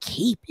need to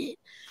keep it.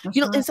 That's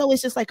right. right. And so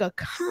it's just like a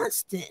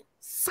constant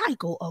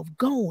cycle of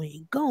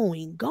going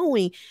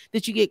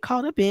that you get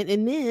caught up in,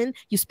 and then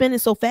you spend it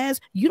so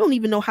fast you don't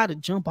even know how to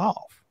jump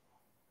off.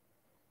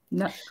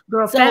 No,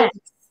 girl, fast.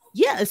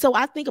 Yeah. So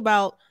I think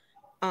about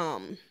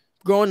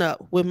growing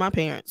up with my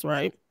parents,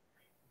 right?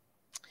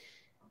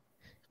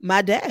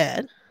 My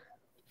dad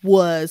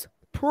was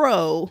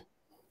pro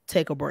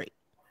take a break.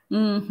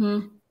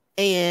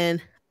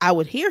 And I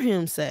would hear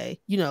him say,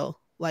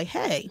 like,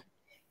 hey,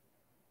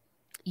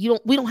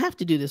 we don't have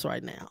to do this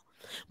right now.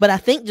 But I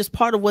think just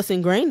part of what's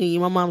ingrained in you,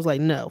 my mom's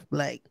like, no,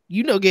 like,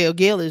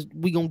 Gail is,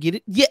 we gonna get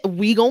it. Yeah,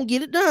 we gonna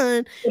get it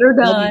done. Get her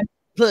done.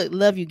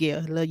 Love you,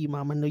 Gail. Love you,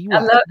 Mama. I know you.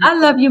 I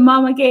love you,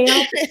 Mama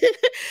Gail.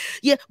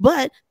 Yeah,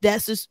 but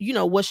that's just,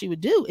 what she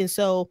would do. And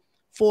so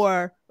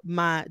for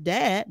my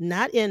dad,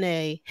 not in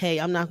a, hey,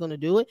 I'm not gonna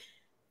do it.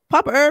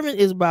 Papa Irvin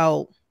is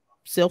about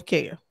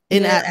self-care.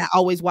 And I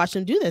always watch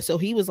him do that. So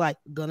he was like,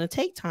 gonna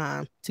take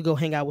time to go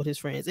hang out with his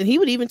friends. And he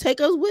would even take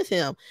us with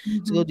him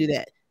to go do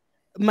that.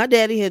 my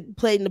daddy had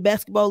played in the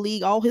basketball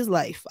league all his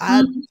life.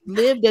 I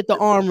lived at the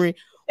Armory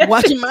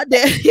watching my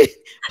daddy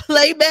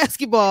play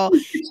basketball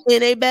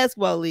in a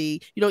basketball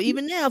league. You know,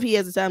 even now, if he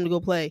has the time to go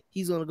play,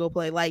 he's going to go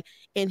play. Like,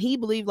 and he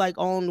believed, like,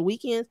 on the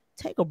weekends,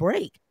 take a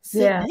break,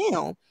 sit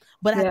down.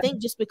 But I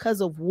think just because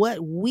of what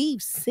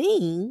we've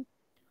seen,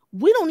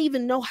 we don't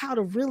even know how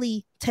to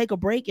really take a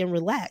break and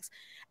relax.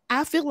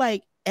 I feel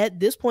like at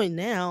this point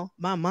now,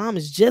 my mom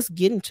is just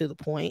getting to the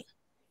point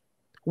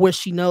where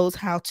she knows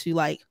how to,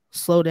 like,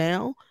 slow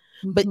down.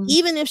 But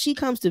even if she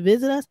comes to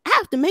visit us, I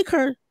have to make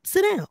her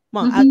sit down.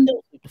 Mom, I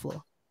don't sweep the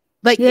floor.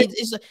 Like,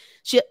 it's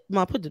she,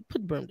 Mom, put the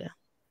broom down.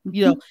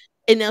 You know,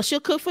 and now she'll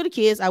cook for the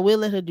kids. I will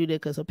let her do that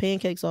because her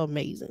pancakes are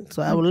amazing.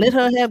 So I will let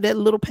her have that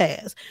little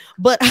pass.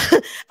 But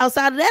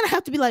outside of that, I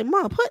have to be like,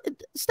 Mom,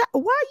 stop.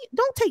 Why you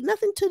don't take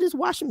nothing to this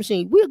washing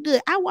machine? We're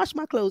good. I wash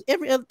my clothes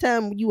every other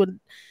time you were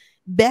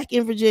back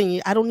in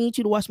Virginia. I don't need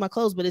you to wash my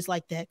clothes, but it's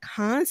like that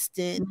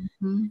constant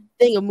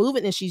thing of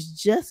moving. And she's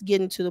just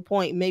getting to the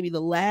point, maybe the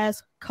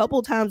last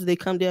couple times they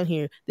come down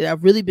here, that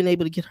I've really been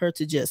able to get her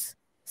to just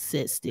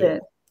sit still.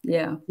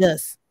 Yeah.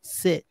 Just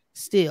sit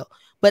still.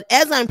 But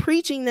as I'm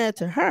preaching that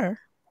to her,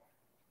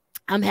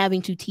 I'm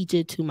having to teach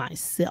it to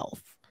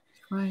myself.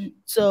 Right.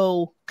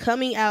 So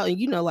coming out, and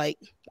you know, like,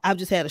 I've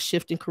just had a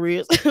shift in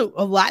careers.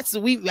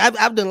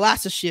 I've done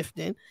lots of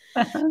shifting.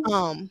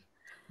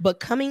 But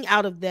coming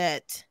out of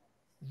that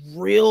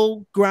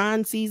real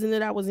grind season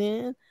that I was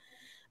in,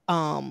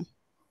 and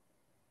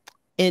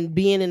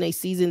being in a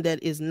season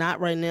that is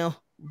not right now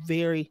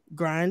very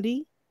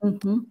grindy,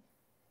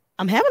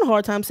 I'm having a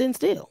hard time sitting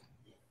still.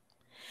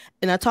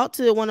 And I talked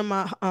to one of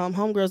my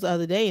homegirls the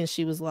other day, and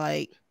she was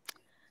like,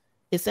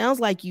 it sounds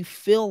like you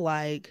feel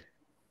like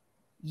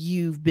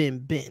you've been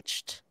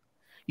benched.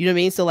 You know what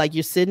I mean? So, like,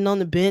 you're sitting on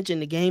the bench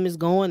and the game is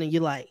going and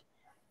you're like,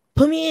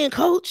 put me in,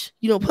 coach,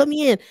 you know, put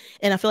me in.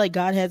 And I feel like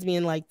God has me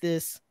in, like,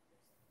 this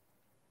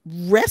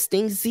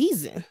resting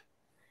season,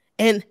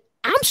 and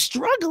I'm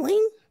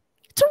struggling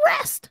to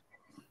rest.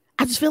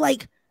 I just feel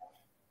like,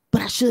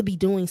 but I should be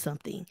doing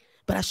something,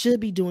 but I should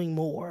be doing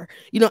more.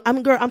 You know,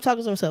 I'm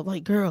talking to myself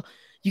like, girl,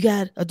 you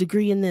got a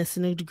degree in this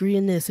and a degree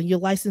in this, and you're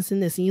licensed in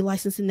this and you're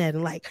licensed in that,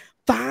 and like,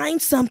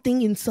 find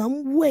something in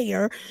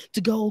somewhere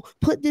to go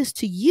put this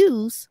to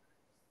use,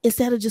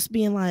 instead of just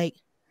being like,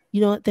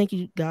 you know what, thank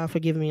you, God, for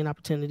giving me an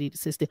opportunity to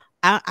sit still.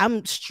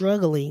 I'm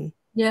struggling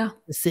to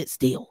sit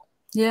still.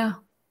 Yeah.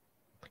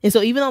 And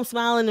so even though I'm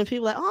smiling and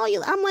people are like,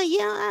 oh, I'm like,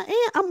 yeah,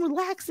 I am. I'm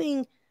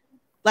relaxing.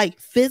 Like,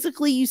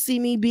 physically, you see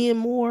me being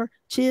more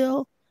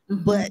chill,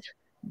 but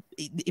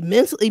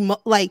mentally,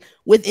 like,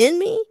 within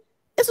me,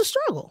 it's a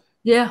struggle.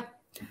 Yeah.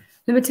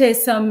 Let me tell you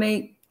something,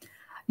 mate.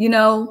 You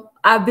know,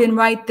 I've been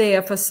right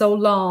there for so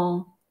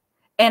long.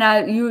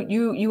 And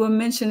you were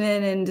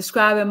mentioning and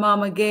describing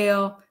Mama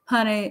Gail.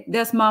 Honey,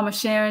 that's Mama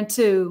Sharon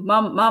too. My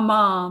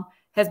mom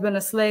has been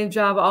a slave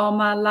driver all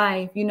my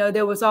life. You know,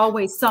 there was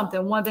always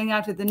something, one thing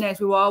after the next.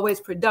 We were always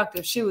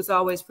productive. She was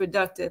always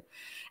productive.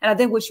 And I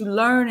think what you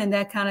learn in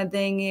that kind of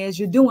thing is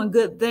you're doing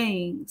good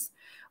things,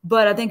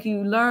 but I think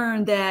you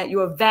learn that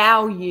your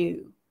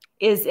value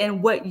is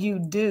in what you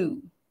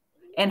do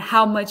and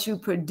how much you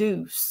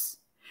produce.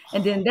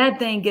 And then that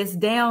thing gets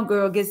down,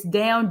 girl, gets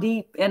down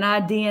deep in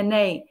our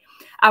DNA.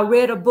 I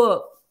read a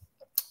book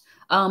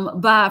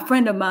by a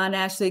friend of mine,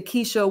 actually,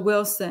 Keisha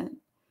Wilson.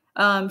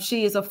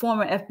 She is a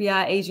former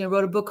FBI agent,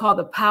 wrote a book called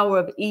The Power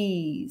of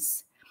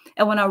Ease.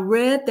 And when I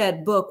read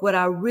that book, what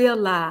I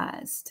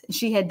realized,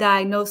 she had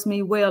diagnosed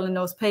me well in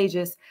those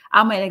pages,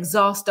 I'm an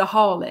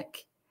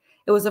exhaustaholic.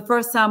 It was the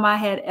first time I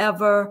had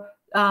ever,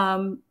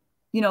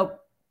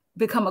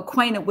 become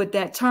acquainted with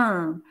that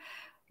term.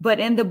 But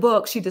in the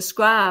book, she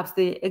describes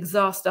the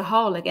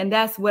exhaustaholic. And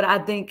that's what I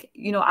think,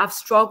 you know, I've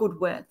struggled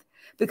with.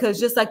 Because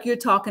just like you're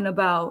talking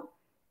about,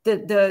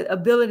 the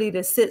ability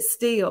to sit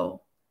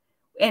still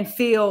and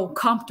feel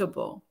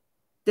comfortable,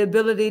 the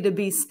ability to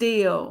be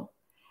still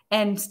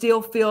and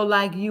still feel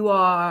like you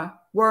are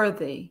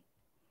worthy,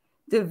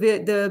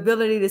 the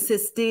ability to sit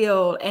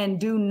still and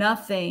do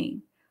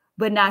nothing,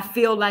 but not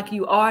feel like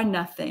you are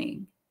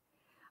nothing.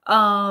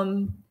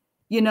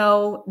 You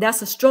know,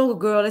 that's a struggle,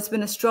 girl. It's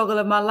been a struggle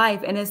of my life.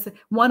 And it's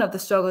one of the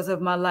struggles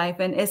of my life.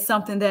 And it's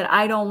something that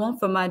I don't want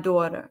for my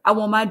daughter. I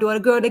want my daughter,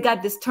 girl, they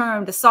got this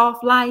term, the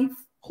soft life.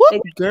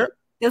 Whoop, girl.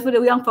 That's what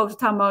the young folks are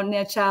talking about in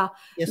their child.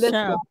 Yes, Listen,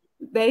 child.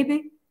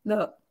 baby,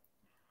 look,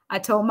 I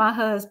told my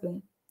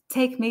husband,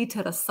 take me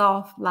to the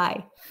soft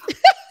life.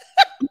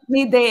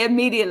 Me there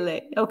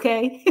immediately,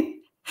 okay?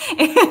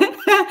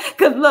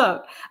 Because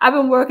look, I've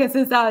been working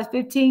since I was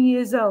 15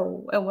 years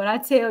old. And when I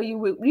tell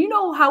you, you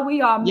know how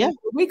we are, yeah.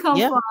 we come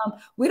from,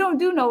 we don't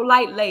do no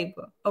light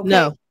labor, okay?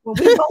 No. When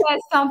we go at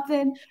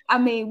something, I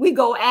mean, we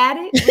go at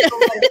it, we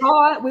go at it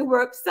hard, we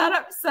work sun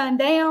up, sun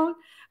down,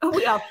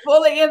 we are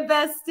fully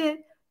invested.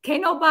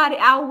 Can't nobody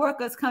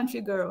outwork us country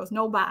girls,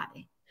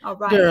 nobody, all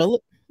right?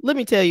 Girl, let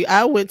me tell you,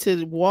 I went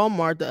to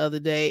Walmart the other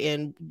day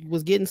and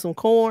was getting some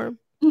corn.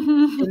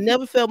 I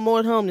never felt more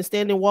at home than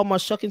standing in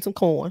Walmart shucking some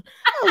corn.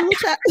 Did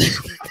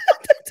it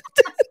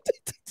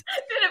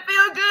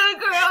feel good,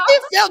 girl?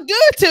 It felt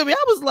good to me.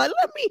 I was like,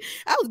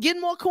 I was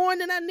getting more corn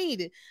than I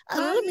needed.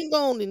 Let me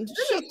go on and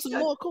shuck some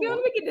more corn.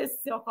 Let me get this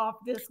silk off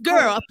this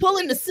girl. I'm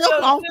pulling the silk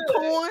off the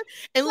corn.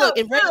 And look,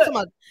 and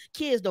my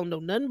kids don't know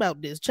nothing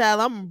about this.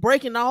 Child, I'm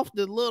breaking off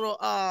the little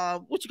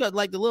what you got,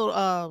 like the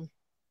little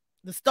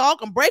the stalk.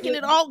 I'm breaking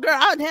it off, girl.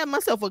 I'd have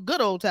myself a good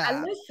old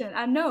time. Listen,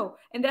 I know.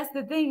 And that's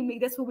the thing,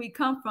 that's where we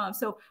come from.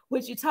 So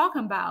what you're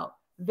talking about,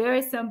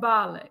 very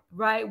symbolic,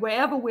 right?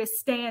 Wherever we're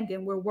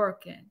standing, we're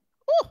working.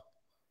 Ooh.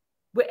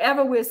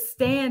 Wherever we're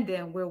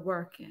standing, we're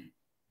working.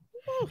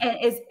 Ooh. And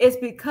it's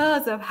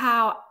because of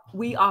how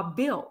we are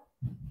built.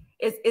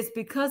 It's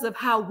because of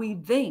how we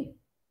think.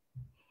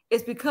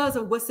 It's because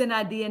of what's in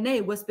our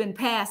DNA, what's been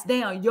passed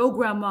down. Your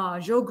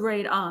grandmas, your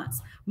great aunts,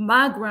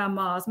 my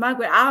grandmas,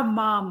 our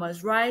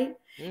mamas, right?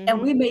 Mm-hmm.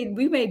 And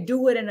we may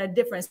do it in a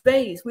different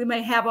space. We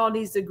may have all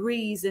these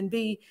degrees and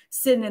be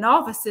sitting in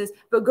offices,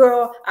 but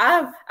girl,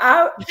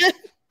 our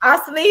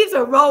sleeves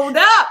are rolled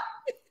up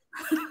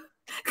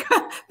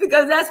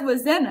because that's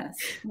what's in us,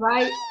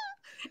 right?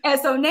 And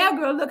so now,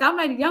 girl, look, I'm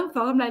like a young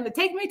folk. I'm like, look,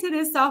 take me to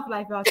this soft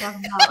life y'all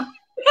talking about.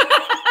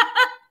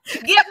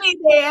 Get me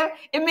there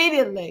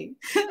immediately.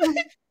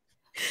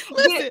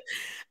 Listen,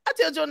 I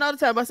tell Jordan all the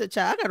time, I said,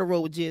 child, I got to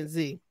roll with Gen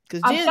Z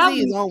because Gen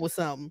Z is on with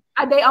something.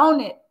 They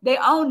own it. They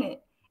own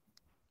it.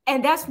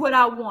 And that's what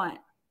I want.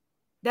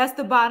 That's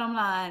the bottom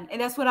line. And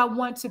that's what I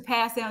want to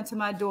pass down to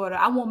my daughter.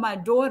 I want my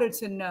daughter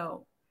to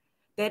know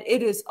that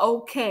it is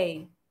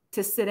okay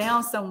to sit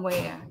down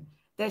somewhere,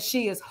 that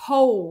she is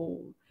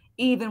whole,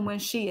 even when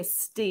she is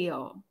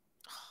still.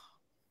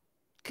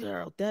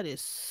 Girl, that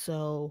is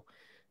so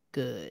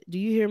good. Do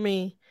you hear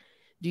me?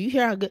 Do you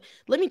hear how good?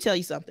 Let me tell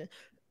you something.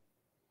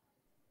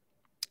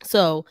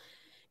 So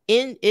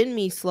in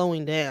me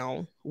slowing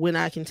down, when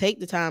I can take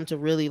the time to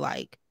really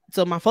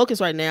so my focus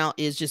right now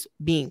is just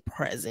being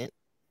present.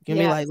 You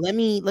know, like, let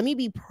me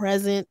be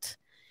present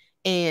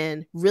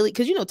and really,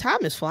 because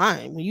time is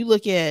flying. When you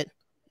look at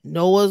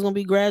Noah's gonna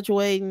be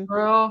graduating,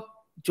 girl,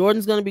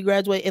 Jordan's gonna be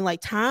graduating,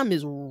 and time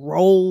is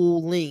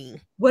rolling.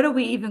 What are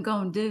we even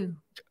gonna do?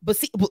 But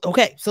see,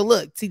 okay, so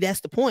look, see, that's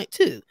the point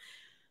too.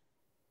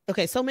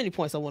 Okay, so many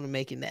points I want to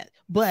make in that.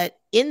 But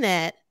in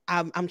that,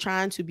 I'm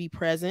trying to be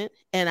present,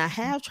 and I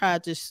have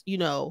tried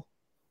to,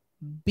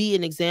 be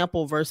an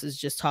example versus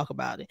just talk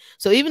about it.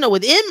 So even though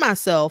within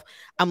myself,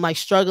 I'm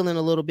struggling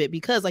a little bit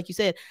because, like you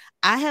said,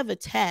 I have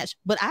attached,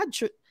 but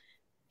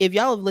if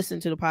y'all have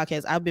listened to the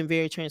podcast, I've been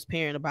very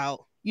transparent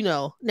about,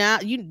 now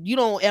you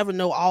don't ever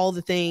know all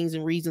the things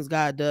and reasons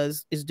God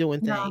is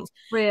doing things.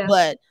 Yeah.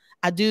 But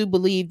I do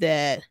believe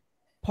that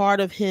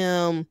part of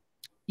him,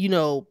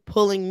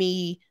 pulling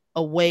me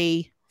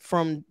away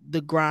from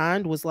the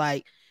grind was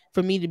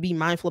for me to be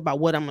mindful about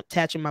what I'm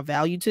attaching my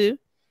value to,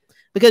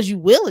 because you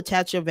will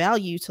attach your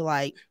value to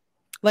like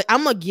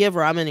I'm a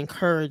giver, I'm an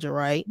encourager,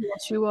 right?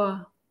 Yes, you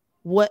are.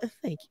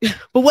 Thank you.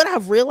 But what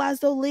I've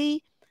realized though,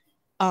 Lee,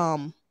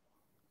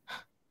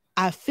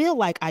 I feel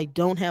like I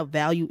don't have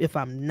value if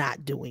I'm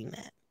not doing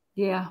that.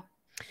 Yeah.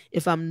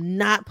 If I'm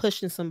not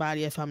pushing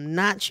somebody, if I'm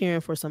not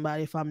cheering for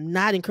somebody, if I'm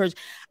not encouraged,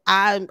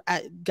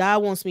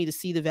 God wants me to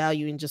see the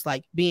value in just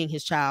being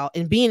his child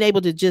and being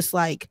able to just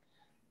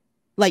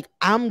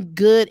I'm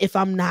good if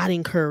I'm not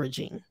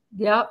encouraging.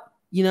 Yep.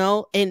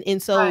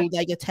 And so right.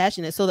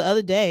 Attaching it. So the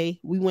other day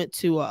we went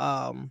to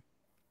a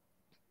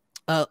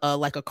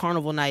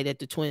carnival night at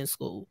the twin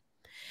school.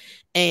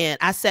 And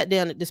I sat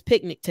down at this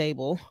picnic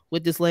table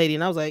with this lady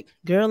and I was like,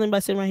 girl,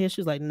 anybody sitting right here?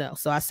 She was like, no.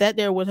 So I sat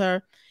there with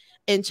her,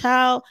 and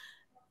child,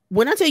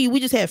 when I tell you, we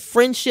just had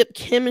friendship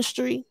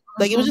chemistry,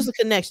 it was just a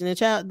connection. And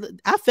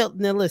child, I felt,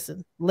 now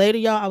listen, later,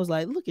 y'all, I was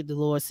like, look at the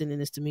Lord sending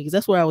this to me, because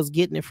that's where I was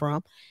getting it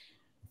from.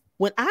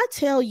 When I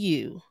tell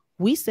you,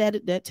 we sat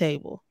at that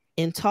table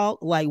and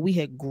talked like we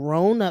had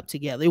grown up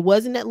together. It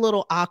wasn't that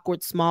little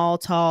awkward small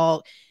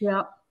talk.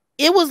 Yeah.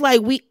 It was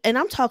and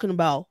I'm talking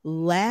about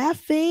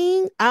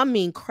laughing. I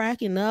mean,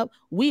 cracking up.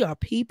 We are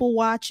people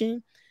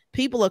watching.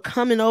 People are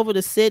coming over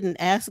to sit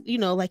and ask,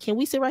 can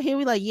we sit right here?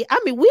 We yeah. I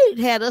mean,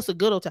 we had us a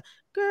good old time.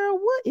 Girl,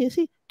 what is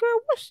he? Girl,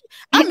 what's she?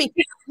 I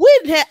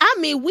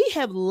mean, we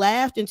have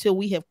laughed until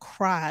we have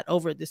cried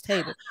over at this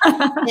table.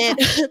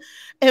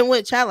 and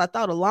when child, I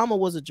thought a llama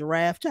was a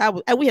giraffe.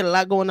 Child, we had a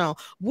lot going on.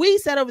 We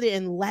sat over there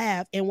and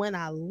laughed. And when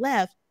I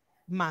left,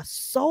 my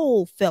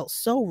soul felt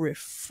so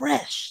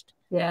refreshed.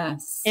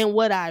 Yes. And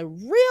what I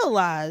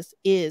realized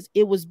is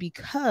it was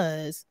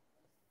because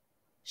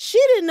she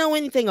didn't know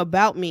anything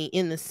about me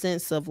in the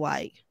sense of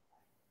what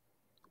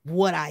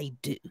I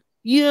do.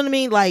 You know what I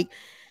mean?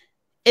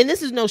 And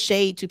this is no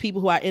shade to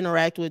people who I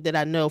interact with that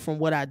I know from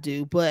what I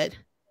do, but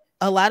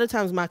a lot of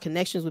times my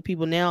connections with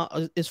people now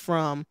is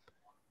from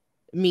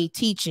me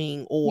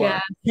teaching or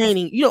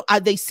training.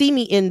 They see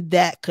me in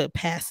that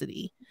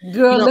capacity.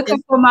 Girl,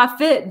 looking for my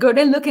fit. Girl,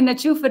 they're looking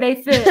at you for their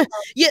fit.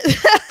 Yeah.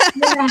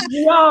 Yeah,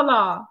 we all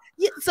are.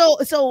 Yeah. So,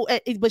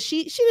 but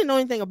she didn't know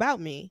anything about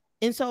me.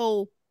 And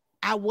so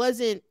I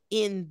wasn't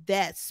in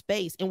that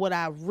space. And what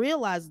I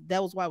realized,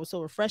 that was why it was so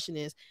refreshing,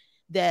 is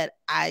that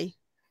I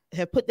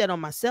have put that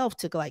on myself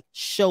to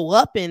show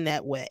up in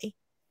that way.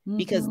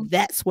 because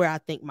that's where I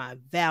think my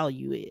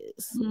value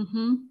is.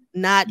 Mm-hmm.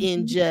 Not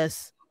in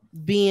just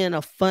being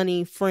a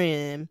funny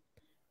friend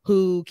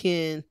who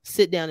can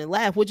sit down and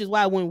laugh, which is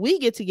why when we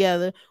get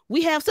together,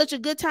 we have such a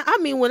good time. I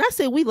mean, when I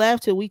say we laugh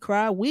till we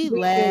cry, we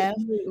laugh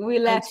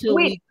until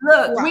we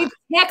look, cry. we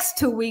text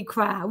till we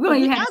cry. We don't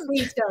even have to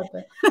see each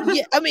other.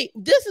 Yeah, I mean,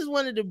 this is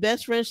one of the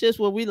best friendships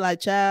where we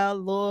like,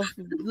 child, Lord,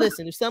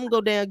 listen, if something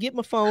go down, get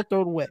my phone, throw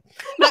it away.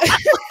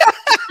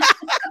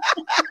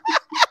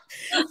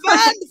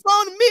 Find the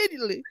phone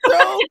immediately.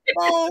 Throw the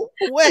phone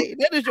away.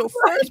 That is your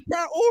first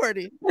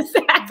priority.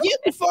 Exactly. Get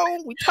the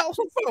phone. We toss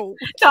the phone.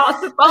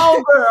 Toss the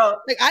phone,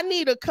 girl. Like, I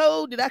need a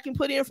code that I can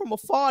put in from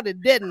afar to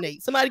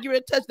detonate. Somebody get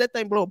ready to touch that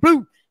thing, blow.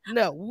 Blue.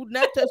 No, we will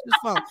not touch this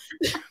phone.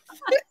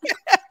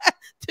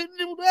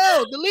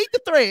 No, delete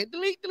the thread.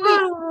 Delete.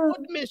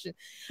 What's the mission?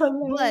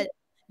 But,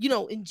 you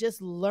know, in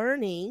just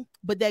learning,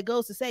 but that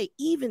goes to say,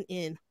 even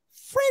in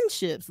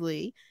friendships,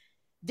 LeLe,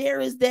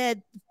 there is that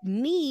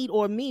need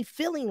or me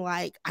feeling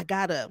like I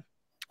gotta,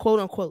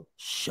 quote unquote,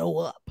 show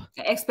up.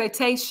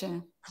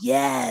 Expectation.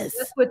 Yes.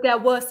 That's what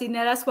that was. See,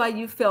 now that's why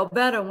you felt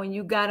better when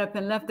you got up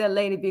and left that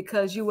lady,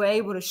 because you were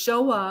able to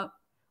show up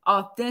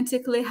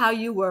authentically how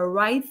you were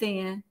right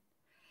then,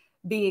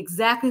 be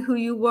exactly who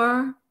you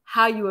were,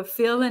 how you were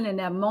feeling in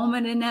that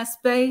moment, in that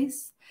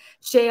space,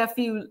 share a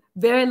few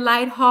very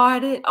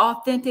lighthearted,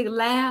 authentic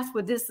laughs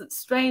with this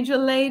stranger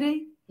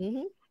lady,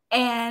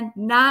 and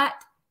not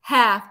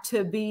have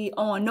to be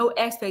on no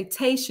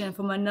expectation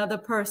from another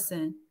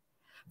person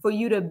for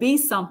you to be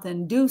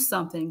something, do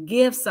something,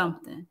 give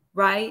something,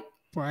 right?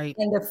 Right.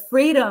 And the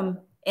freedom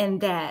in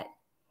that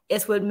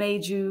is what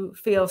made you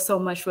feel so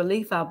much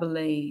relief, I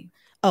believe.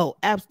 Oh,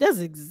 that's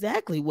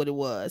exactly what it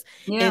was.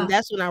 Yeah. And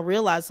that's when I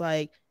realized,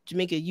 like,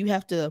 Jamaica, you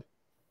have to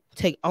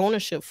take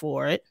ownership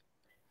for it,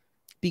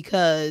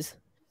 because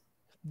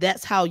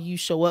that's how you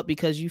show up,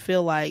 because you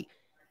feel like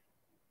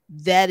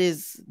that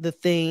is the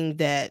thing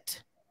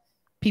that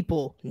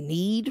people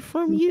need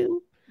from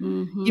you.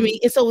 You mean,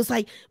 and so it's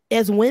like,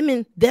 as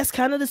women, that's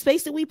kind of the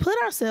space that we put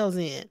ourselves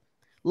in.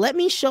 Let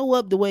me show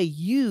up the way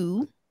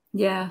you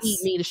need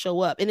me to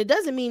show up. And it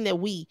doesn't mean that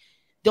we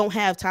don't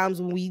have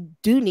times when we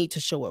do need to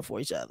show up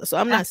for each other. So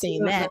I'm not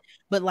saying that,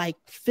 but like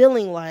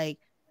feeling like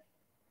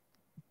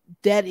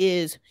that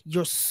is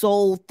your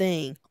sole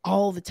thing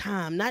all the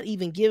time, not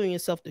even giving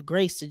yourself the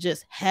grace to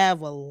just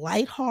have a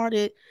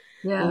lighthearted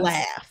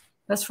laugh.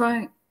 That's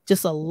right.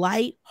 Just a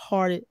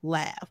light-hearted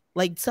laugh.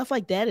 Like, stuff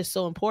like that is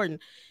so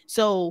important.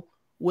 So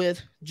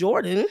with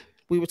Jordan,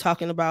 we were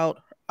talking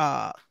about,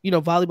 you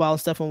know, volleyball and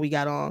stuff when we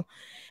got on.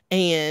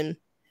 And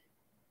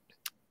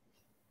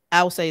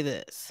I'll say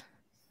this.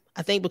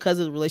 I think because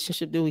of the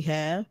relationship that we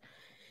have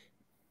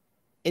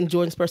and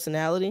Jordan's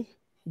personality,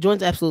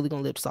 Jordan's absolutely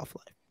going to live a soft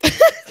life.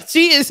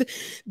 She is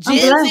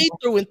Gen Z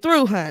through and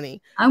through,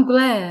 honey. I'm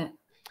glad.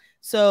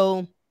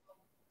 So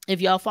if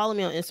y'all follow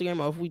me on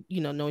Instagram, or if we,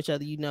 you know each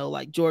other, you know,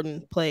 like,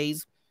 Jordan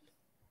plays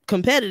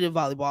competitive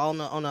volleyball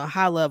on a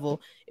high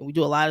level, and we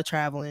do a lot of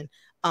traveling.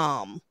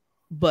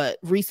 But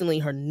recently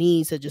her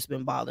knees had just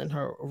been bothering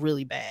her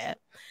really bad.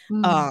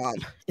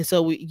 And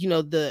so we, you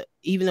know,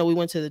 even though we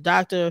went to the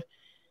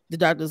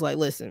doctor's like,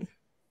 listen,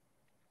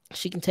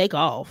 she can take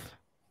off,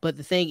 but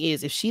the thing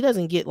is, if she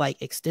doesn't get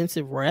like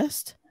extensive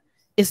rest,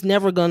 it's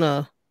never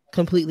gonna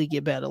completely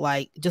get better.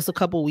 Like, just a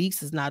couple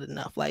weeks is not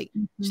enough. Like,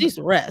 she needs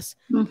to rest.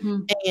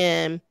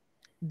 And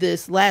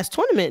this last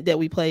tournament that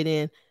we played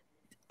in,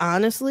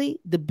 honestly,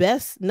 the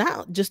best,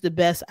 not just the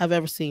best I've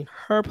ever seen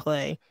her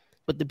play,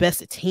 but the best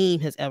the team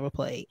has ever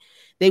played.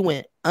 They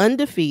went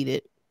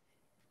undefeated.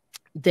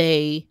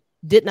 They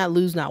did not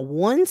lose not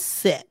one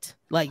set,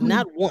 like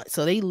not once.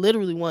 So they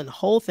literally won the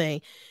whole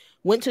thing,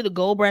 went to the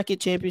gold bracket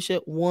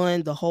championship,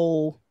 won the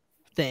whole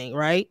thing,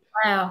 right?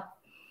 Wow.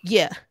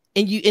 Yeah.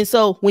 And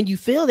so when you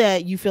feel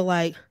that, you feel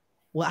like,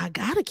 well, I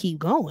gotta keep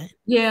going.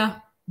 Yeah.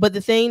 But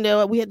the thing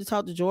that we had to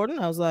talk to Jordan,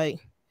 I was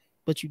like,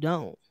 but you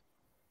don't.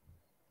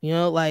 You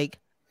know, like,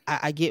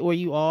 I get where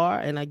you are,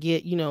 and I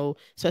get, you know,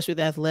 especially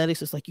with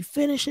athletics, it's like you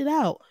finish it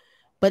out.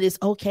 But it's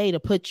okay to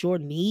put your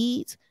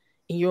needs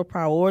and your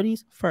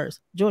priorities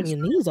first. Jordan,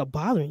 your needs are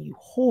bothering you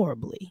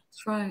horribly.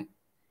 That's right.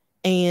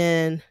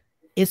 And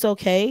it's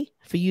okay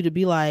for you to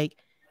be like,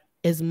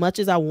 as much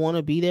as I want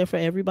to be there for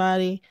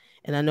everybody,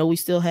 and I know we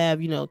still have,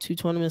 you know, 2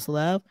 tournaments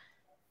left,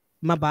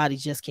 my body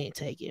just can't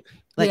take it.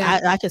 Like,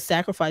 I could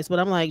sacrifice, but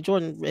I'm like,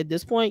 Jordan, at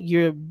this point,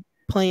 you're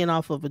playing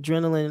off of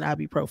adrenaline and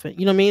ibuprofen.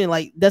 You know what I mean? And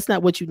like, that's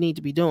not what you need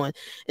to be doing.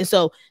 And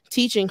so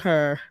teaching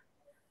her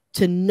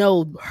to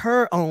know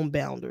her own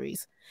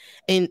boundaries.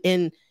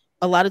 And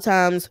a lot of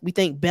times we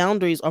think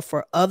boundaries are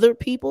for other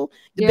people.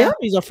 The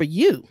boundaries are for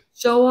you.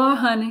 Sure are,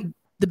 honey.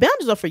 The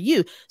boundaries are for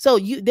you. So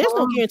there's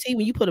no guarantee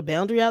when you put a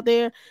boundary out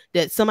there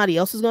that somebody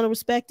else is going to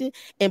respect it.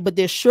 But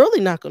they're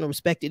surely not going to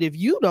respect it if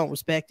you don't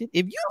respect it.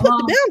 If you put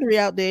the boundary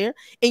out there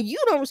and you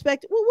don't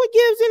respect it, well, what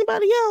gives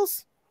anybody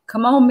else?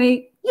 Come on,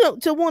 mate. You know,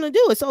 to want to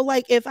do it. So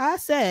like, if I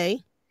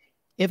say,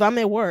 if I'm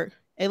at work,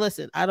 hey,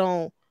 listen, I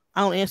don't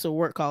answer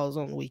work calls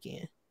on the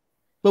weekend.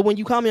 But when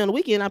you call me on the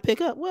weekend, I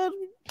pick up. Well,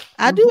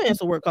 I do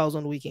answer work calls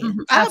on the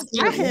weekend. I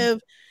Absolutely.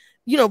 have,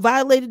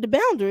 violated the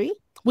boundary,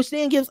 which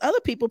then gives other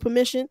people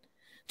permission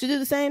to do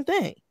the same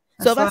thing.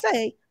 So if I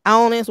say I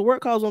don't answer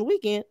work calls on the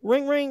weekend,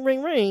 ring, ring,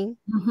 ring, ring.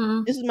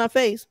 This is my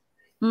face.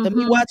 Let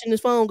me watching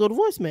this phone go to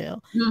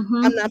voicemail.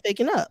 I'm not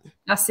picking up.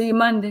 I see you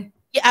Monday.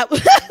 Yeah.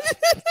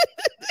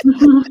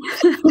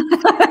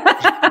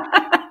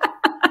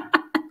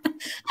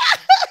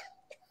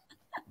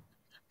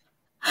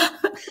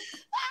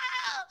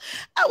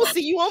 I will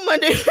see you on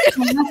Monday.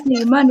 I see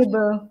you Monday,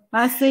 bro.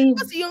 I see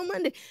you on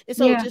Monday. And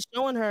so just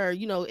showing her,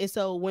 and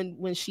so when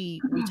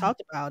we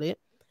talked about it,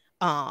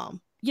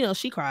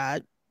 she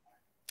cried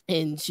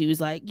and she was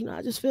like,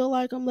 I just feel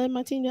like I'm letting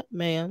my team down.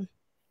 Man,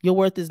 your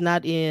worth is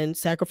not in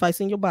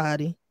sacrificing your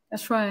body.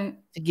 That's right.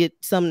 To get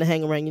something to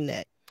hang around your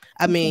neck.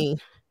 I mean,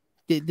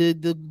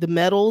 the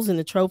medals and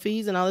the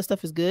trophies and all this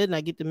stuff is good, and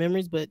I get the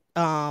memories, but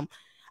I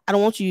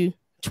don't want you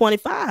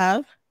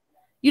 25,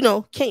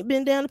 can't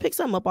bend down and pick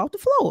something up off the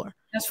floor.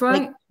 That's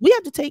right. Like, we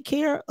have to take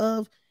care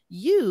of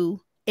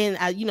you. And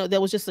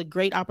that was just a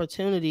great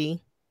opportunity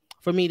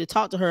for me to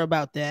talk to her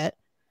about that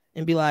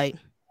and be like,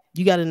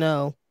 you got to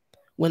know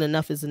when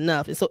enough is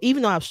enough. And so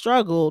even though I've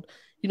struggled,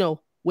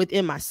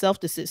 within myself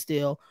to sit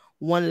still,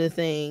 one of the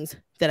things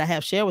that I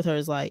have shared with her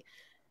is like,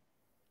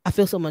 I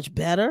feel so much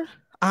better,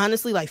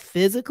 honestly, like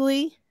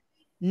physically,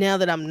 now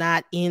that I'm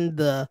not in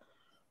the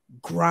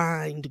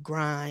grind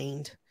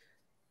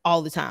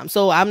all the time.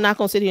 So I'm not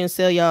gonna sit here and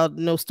sell y'all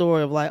no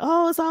story of like,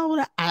 oh, it's all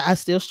what I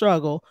still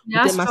struggle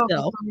within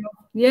myself.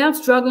 Yeah, I'm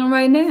struggling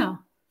right now.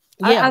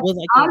 Yeah,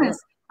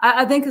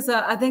 I think it's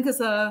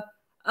a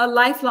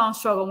lifelong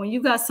struggle. When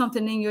you got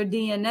something in your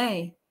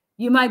DNA,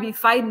 you might be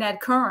fighting that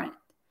current,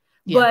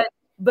 but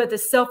the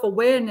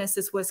self-awareness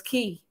is what's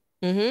key.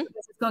 It's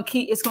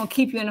gonna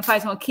keep you in the fight.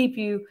 It's gonna keep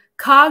you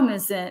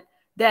cognizant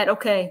that,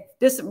 okay,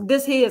 this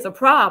here is a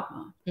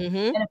problem, and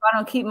if I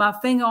don't keep my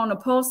finger on the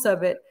pulse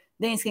of it,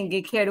 things can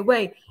get carried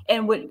away.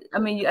 And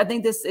I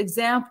think this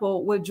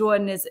example with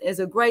Jordan is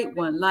a great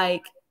one.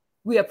 Like,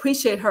 we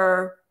appreciate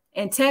her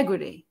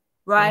integrity,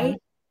 right,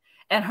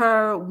 and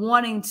her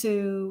wanting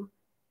to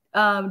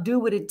do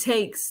what it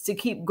takes to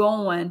keep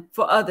going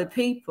for other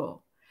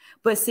people.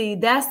 But see,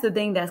 that's the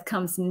thing that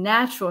comes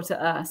natural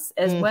to us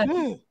as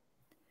women.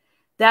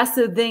 That's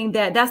the thing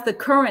that's the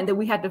current that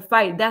we have to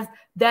fight.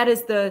 That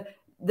is the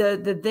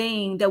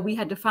thing that we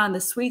had to find the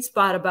sweet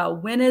spot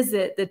about. When is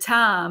it the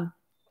time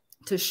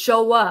to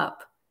show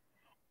up?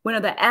 When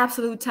are the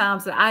absolute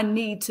times that I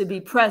need to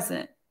be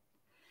present?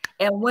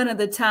 And when are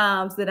the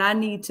times that I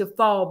need to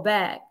fall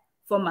back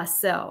for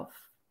myself?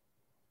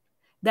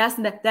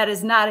 That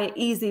is not an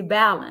easy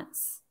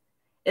balance.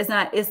 It's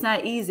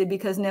not easy,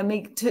 because now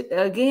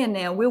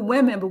now we're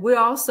women, but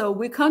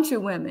we're country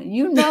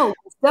women.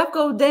 Stuff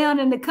goes down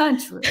in the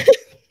country.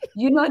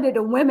 That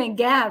the women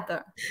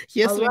gather.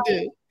 Yes, we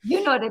do.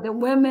 That the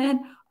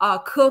women are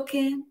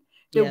cooking.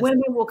 The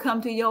women will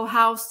come to your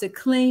house to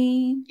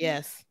clean.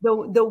 Yes.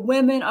 The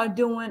women are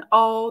doing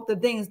all the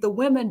things. The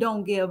women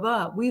don't give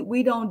up.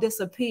 We don't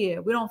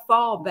disappear. We don't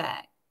fall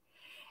back.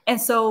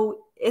 And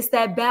so it's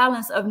that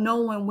balance of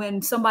knowing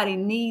when somebody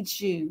needs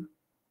you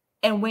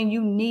and when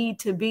you need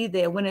to be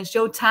there, when it's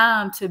your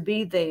time to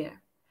be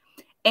there,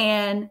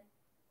 and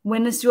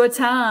when it's your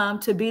time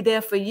to be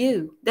there for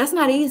you. That's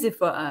not easy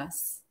for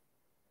us.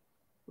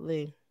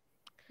 LeLe.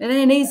 It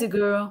ain't easy,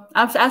 girl.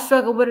 I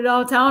struggle with it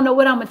all the time. I don't know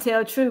what I'm gonna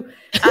tell true.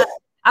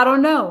 I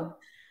don't know.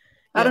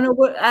 I don't know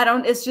what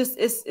it's just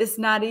it's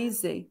not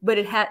easy, but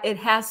it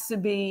has to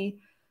be.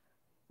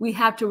 We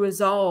have to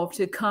resolve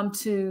to come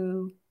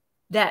to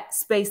that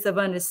space of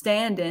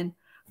understanding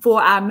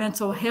for our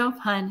mental health,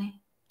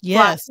 honey.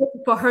 Yes.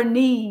 For her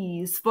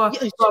needs, for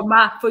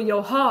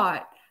your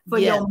heart, for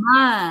your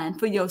mind,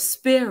 for your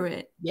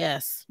spirit.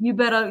 Yes. You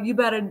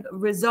better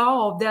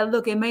resolve that.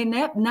 Look, it may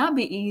not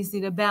be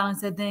easy to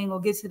balance that thing or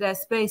get to that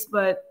space,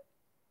 but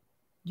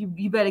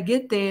you better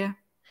get there.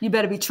 You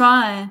better be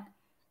trying,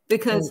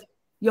 because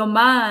your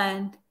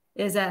mind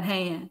is at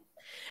hand.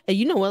 And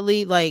you know what,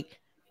 LeLe? Like,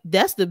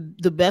 that's the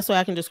best way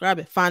I can describe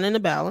it. Finding a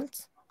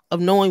balance of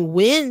knowing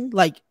when,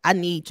 like, I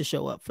need to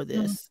show up for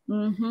this,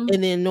 and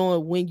then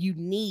knowing when you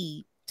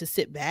need to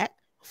sit back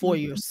for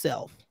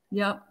yourself.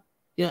 Yep.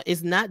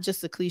 It's not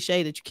just a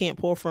cliche that you can't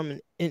pour from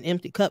an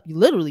empty cup. You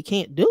literally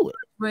can't do it.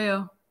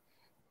 Real.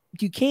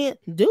 You can't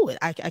do it.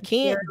 I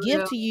can't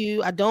give to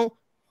you. I don't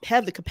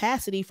have the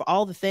capacity for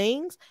all the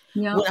things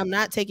when I'm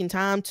not taking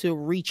time to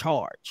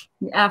recharge.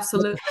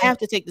 Absolutely. I have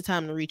to take the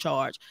time to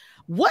recharge.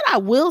 What I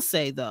will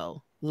say,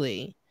 though,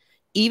 LeLe,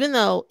 even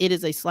though it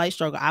is a slight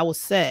struggle, I will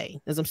say,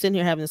 as I'm sitting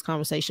here having this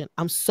conversation,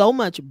 I'm so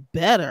much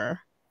better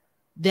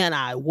than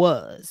I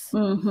was.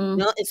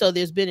 And so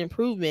there's been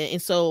improvement.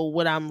 And so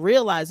what I'm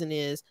realizing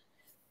is,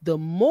 the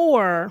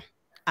more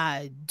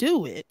I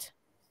do it,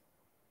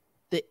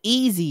 the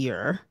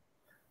easier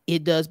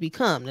it does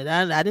become. And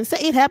I didn't say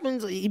it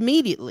happens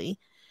immediately,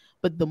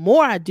 but the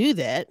more I do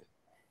that,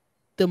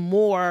 the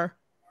more,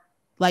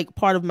 like,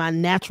 part of my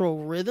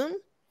natural rhythm,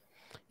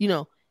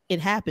 it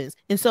happens.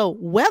 And so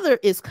whether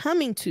it's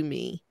coming to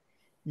me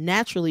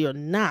naturally or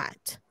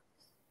not,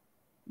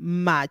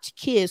 my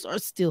kids are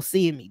still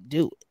seeing me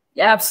do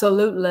it.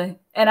 Absolutely.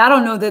 And I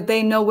don't know that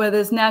they know whether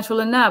it's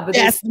natural or not, but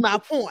that's my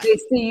point. They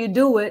see you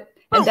do it.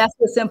 And that's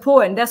what's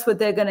important. That's what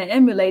they're going to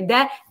emulate.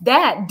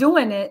 That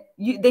doing it,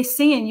 they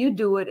seeing you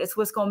do it is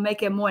what's going to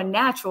make it more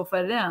natural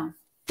for them.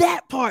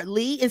 That part,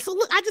 LeLe. And so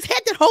look, I just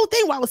had that whole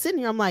thing while I was sitting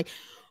here. I'm like,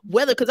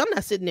 because I'm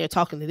not sitting there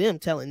talking to them,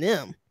 telling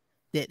them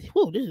that,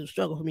 whoa, this is a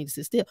struggle for me to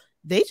sit still.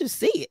 They just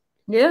see it.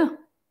 Yeah.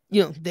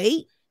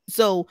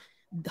 So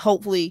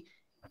hopefully,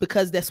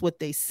 because that's what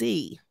they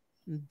see,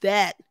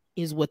 that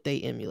is what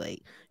they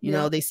emulate. You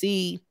know, they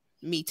see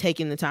me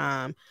taking the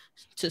time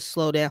to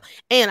slow down.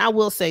 And I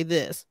will say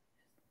this,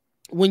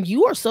 when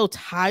you are so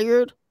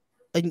tired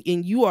and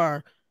you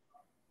are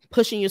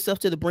pushing yourself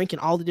to the brink in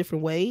all the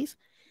different ways,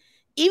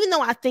 even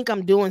though I think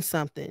I'm doing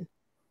something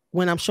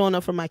when I'm showing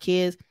up for my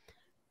kids,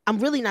 I'm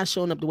really not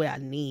showing up the way I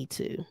need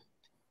to.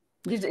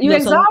 You're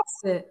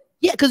exhausted.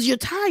 Yeah, because you're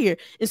tired.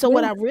 And so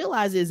what I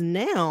realize is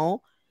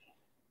now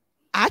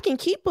I can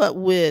keep up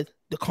with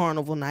the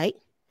carnival night.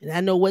 And I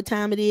know what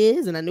time it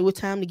is. And I knew what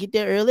time to get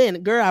there early.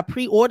 And girl, I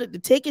pre-ordered the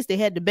tickets. They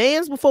had the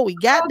bands before we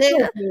got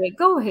there.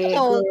 Go ahead.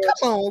 Come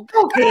on.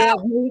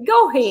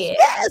 Go ahead.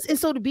 Yes. And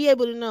so to be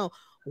able to know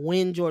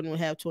when Jordan will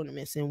have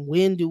tournaments and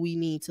when do we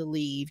need to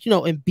leave,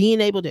 and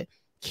being able to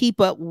keep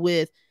up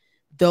with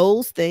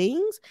those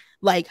things,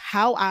 like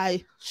how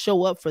I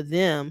show up for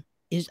them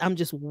is I'm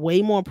just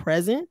way more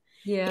present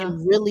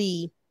and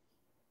really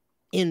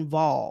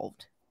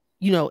involved,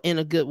 in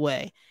a good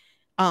way.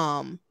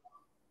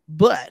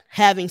 But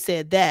having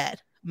said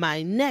that,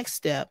 my next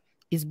step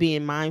is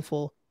being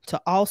mindful to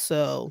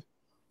also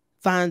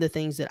find the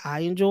things that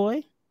I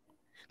enjoy.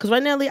 Because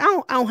right now, LeLe,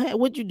 I don't have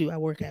what you do. I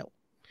work out,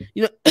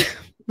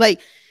 like,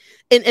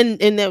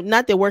 and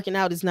not that working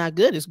out is not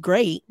good. It's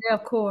great. Yeah,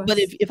 of course. But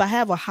if I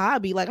have a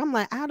hobby, like I'm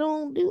like, I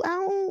don't,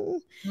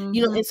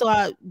 and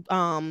so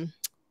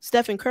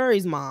Stephen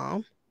Curry's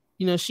mom,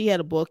 she had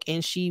a book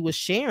and she was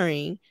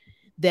sharing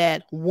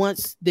that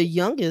once the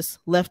youngest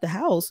left the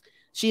house,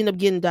 she ended up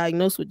getting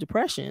diagnosed with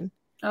depression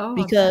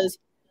because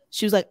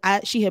she was like,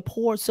 she had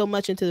poured so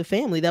much into the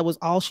family. That was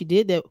all she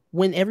did, that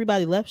when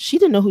everybody left, she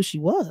didn't know who she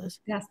was.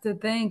 That's the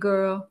thing,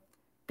 girl.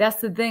 That's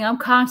the thing. I'm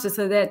conscious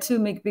of that too,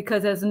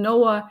 because as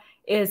Noah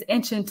is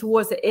inching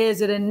towards the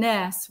edge of the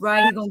nest,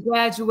 right? He's going to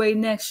graduate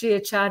next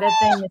year, child. That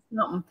thing is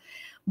something.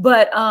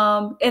 But,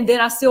 and then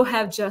I still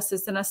have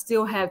Justice and I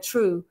still have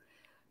True.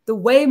 The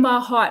way my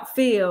heart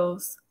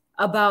feels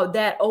about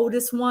that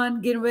oldest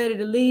one getting ready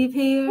to leave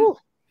here,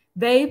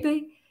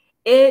 baby,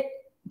 it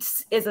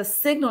is a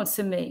signal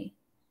to me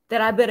that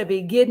I better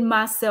be getting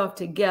myself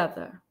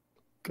together.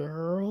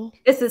 Girl.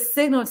 It's a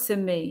signal to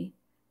me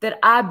that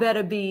I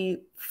better be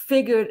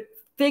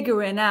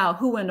figuring out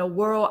who in the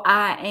world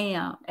I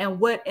am and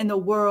what in the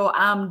world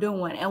I'm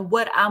doing and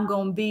what I'm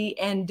going to be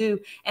and do.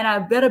 And I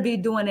better be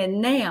doing it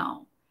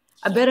now.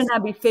 I better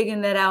not be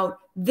figuring that out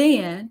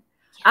then.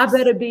 I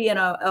better be in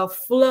a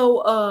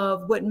flow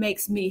of what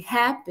makes me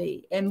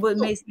happy and what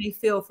makes me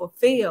feel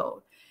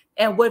fulfilled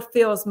and what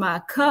fills my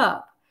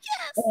cup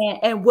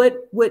and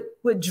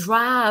what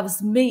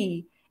drives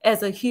me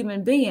as a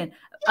human being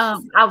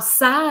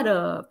outside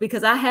of,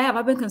 because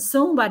I've been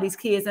consumed by these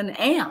kids and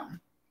am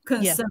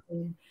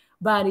consumed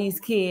by these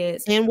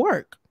kids and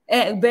work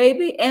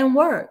and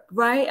work,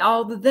 right?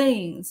 All the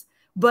things.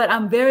 But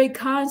I'm very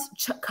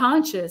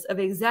conscious of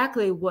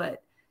exactly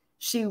what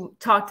she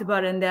talked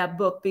about in that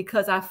book,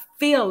 because I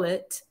feel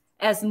it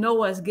as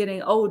Noah's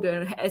getting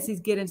older, as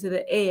he's getting to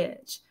the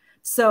edge.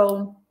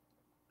 So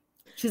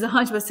she's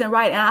 100%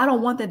 right. And I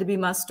don't want that to be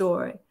my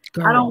story.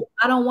 Girl.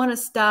 I don't want to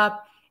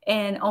stop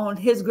and on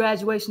his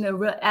graduation,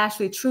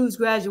 actually True's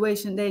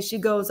graduation day, she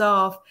goes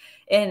off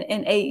in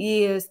 8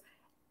 years,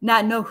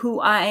 not know who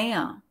I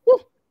am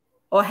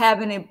or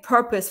have any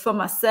purpose for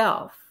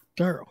myself.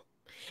 Girl.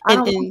 I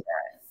don't want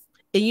that.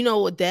 And you know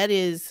what that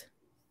is?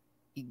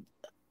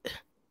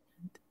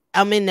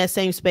 I'm in that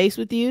same space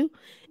with you,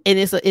 and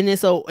it's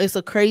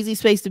a crazy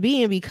space to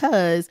be in,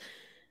 because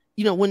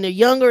when they're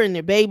younger and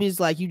they're babies,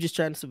 like, you just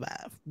trying to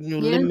survive.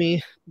 Let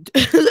me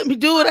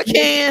do what I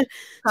can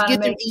to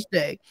get them each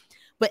day.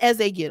 But as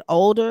they get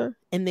older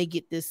and they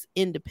get this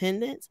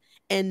independence,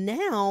 and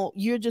now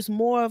you're just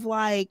more of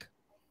like,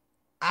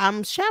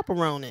 I'm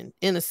chaperoning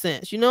in a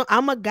sense.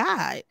 I'm a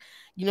guide.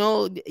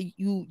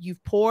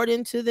 You've poured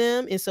into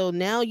them, and so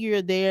now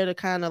you're there to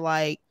kind of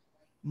like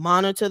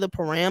monitor the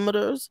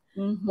parameters,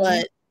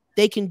 but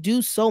they can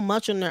do so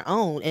much on their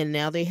own. And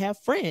now they have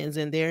friends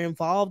and they're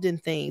involved in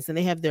things and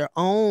they have their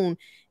own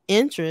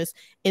interests.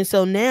 And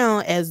so now,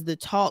 as the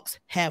talks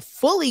have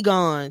fully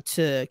gone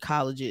to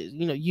colleges,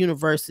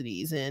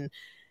 universities, and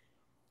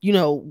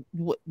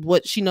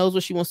what she knows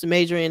what she wants to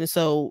major in. And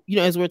so,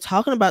 as we're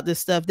talking about this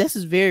stuff, this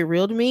is very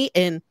real to me.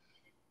 And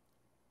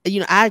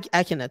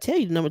I cannot tell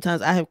you the number of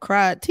times I have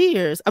cried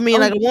tears. I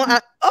mean,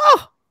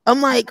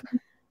 I'm like,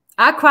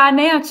 I cry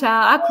now,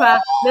 child. I cry.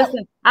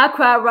 Listen, I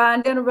cry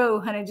riding down the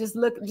road, honey. Just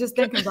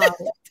thinking about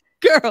it.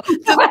 Girl, the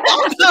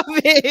thought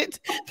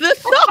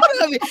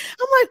of it.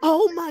 I'm like,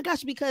 oh my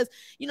gosh, because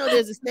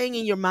there's this thing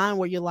in your mind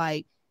where you're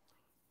like,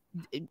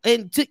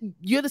 and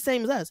you're the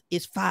same as us.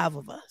 It's 5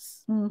 of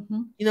us,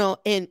 you know,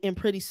 and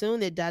pretty soon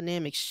that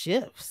dynamic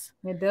shifts.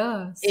 It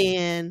does.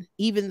 And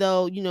even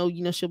though,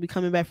 she'll be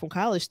coming back from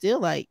college, still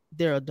like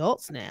they're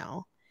adults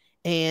now.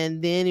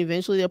 And then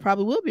eventually there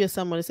probably will be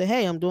someone to say,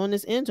 hey, I'm doing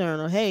this intern,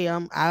 or hey,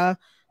 I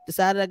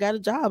decided I got a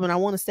job and I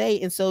want to stay.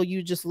 And so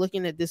you're just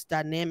looking at this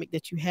dynamic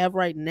that you have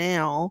right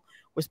now,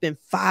 where it's been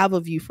 5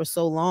 of you for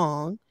so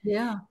long.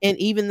 Yeah. And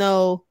even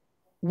though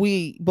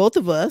both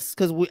of us,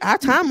 because our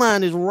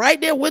timeline is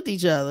right there with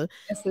each other.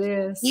 Yes, it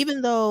is.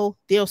 Even though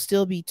there'll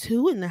still be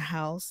 2 in the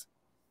house,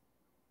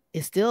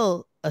 it's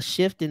still a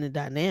shift in the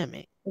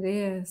dynamic. It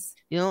is.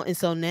 And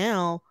so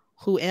now,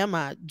 who am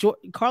I?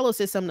 Carlos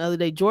said something the other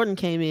day. Jordan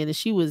came in and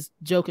she was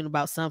joking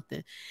about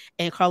something.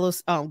 And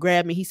Carlos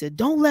grabbed me. He said,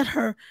 don't let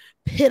her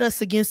pit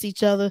us against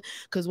each other,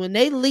 because when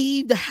they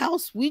leave the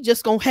house, we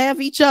just gonna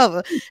have each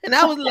other. And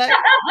I was like,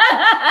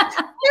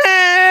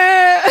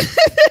 yeah.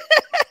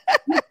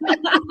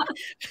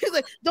 He's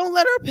like, don't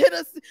let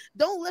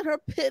her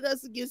pit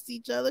us against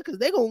each other, because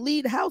they're gonna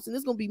leave the house and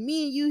it's gonna be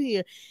me and you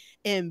here.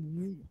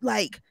 And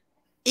like,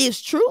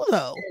 it's true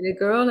though. The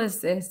girl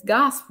is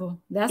gospel.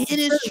 It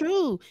is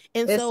true.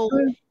 And it's so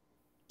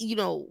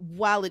true.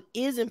 While it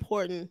is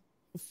important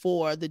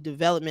for the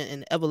development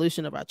and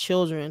evolution of our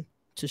children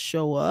to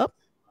show up,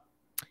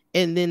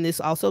 and then this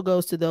also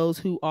goes to those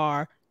who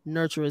are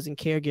nurturers and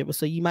caregivers.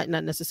 So you might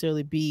not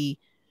necessarily be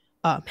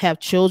have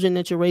children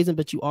that you're raising,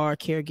 but you are a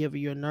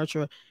caregiver, you're a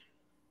nurturer.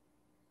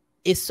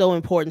 It's so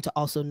important to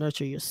also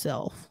nurture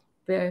yourself.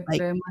 Very,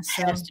 very much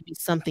so. It has to be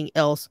something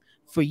else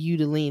for you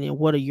to lean in.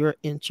 What are your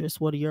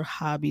interests? What are your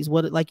hobbies?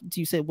 Like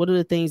you said, what are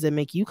the things that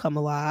make you come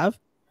alive,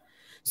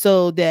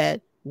 so that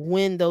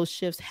when those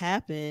shifts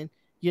happen,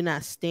 you're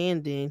not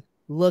standing,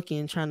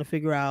 looking, trying to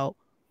figure out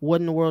what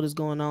in the world is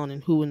going on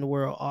and who in the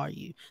world are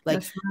you?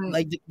 Like, right.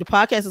 Like the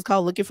podcast is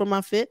called Looking for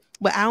My Fit,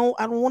 but I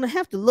don't want to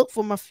have to look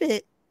for my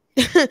fit.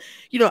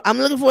 I'm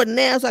looking for it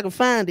now so I can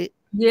find it.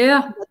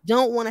 Yeah. I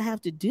don't want to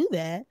have to do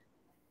that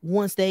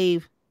once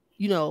they've,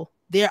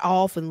 they're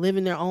off and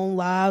living their own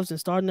lives and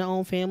starting their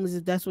own families,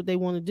 if that's what they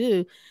want to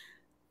do.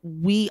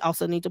 We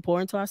also need to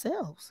pour into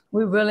ourselves.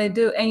 We really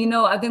do. And,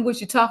 I think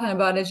what you're talking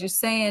about as you're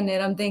saying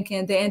that, I'm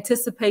thinking the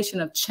anticipation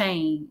of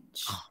change,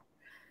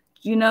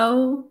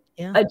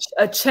 Yeah.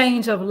 a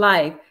change of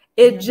life.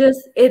 It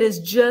is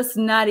just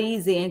not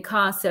easy in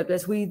concept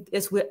as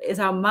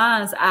our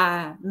mind's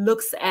eye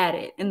looks at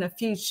it in the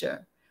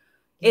future.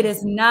 Yeah. It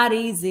is not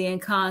easy in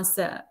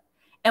concept.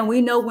 And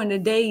we know when the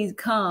day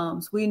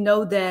comes, we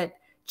know that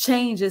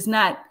change is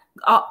not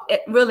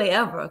really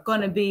ever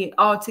going to be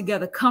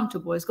altogether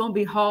comfortable. It's going to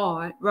be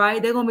hard,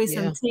 right? There are going to be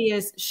some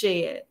tears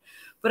shed.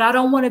 But I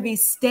don't want to be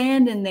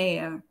standing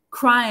there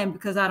crying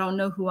because I don't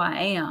know who I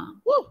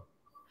am. Woo.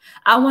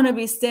 I want to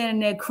be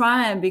standing there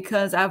crying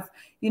because I've,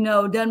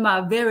 done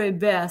my very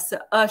best to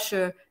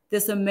usher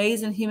this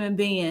amazing human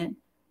being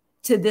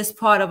to this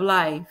part of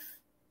life,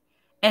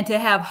 and to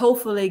have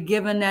hopefully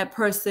given that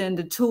person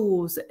the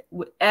tools,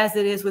 as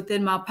it is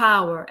within my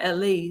power, at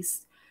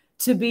least,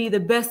 to be the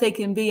best they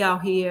can be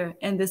out here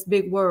in this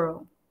big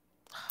world.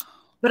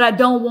 But I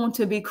don't want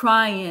to be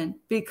crying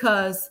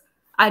because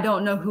I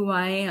don't know who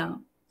I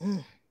am,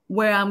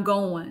 where I'm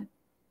going,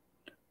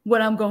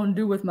 what I'm going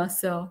to do with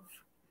myself.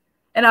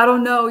 And I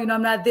don't know,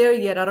 I'm not there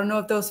yet. I don't know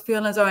if those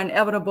feelings are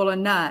inevitable or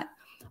not.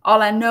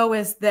 All I know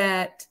is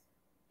that,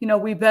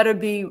 we better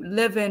be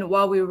living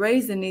while we're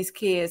raising these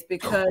kids,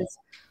 because,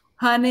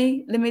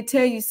 honey, let me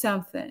tell you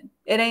something.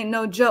 It ain't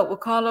no joke.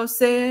 What Carlos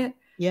said.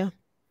 Yeah.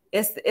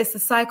 It's the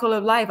cycle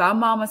of life. Our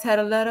mamas had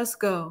to let us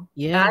go.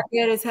 Yeah. Our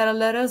daddies had to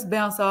let us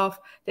bounce off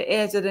the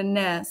edge of the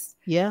nest.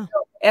 Yeah.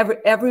 So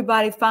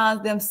everybody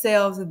finds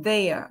themselves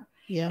there.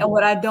 Yeah. And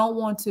what I don't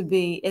want to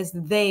be is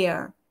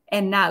there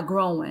and not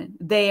growing,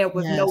 there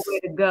with nowhere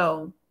to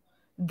go,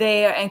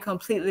 there and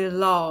completely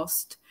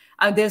lost.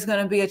 There's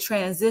going to be a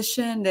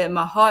transition that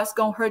my heart's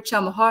going to hurt.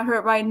 My heart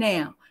hurt right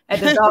now at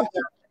the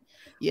doctor.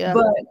 Yeah.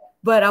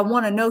 But I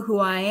want to know who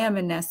I am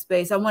in that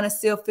space. I want to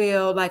still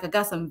feel like I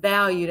got some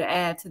value to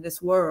add to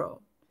this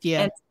world.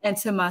 Yeah. And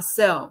to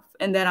myself,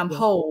 and that I'm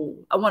whole.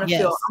 I want to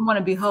I want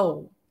to be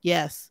whole.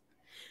 Yes.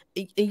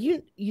 And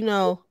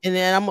and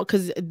then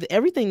because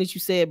everything that you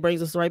said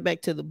brings us right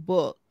back to the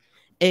book.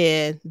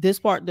 And this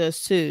part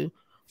does too,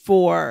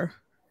 for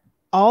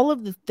all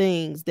of the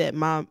things that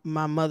my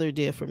mother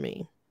did for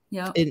me.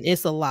 Yeah. And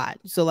it's a lot.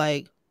 So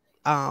like,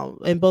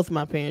 and both of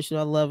my parents,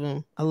 I love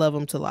them. I love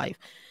them to life.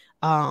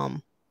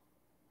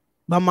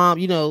 My mom,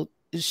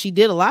 she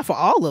did a lot for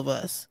all of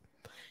us.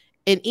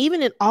 And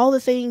even in all the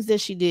things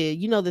that she did,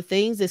 the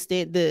things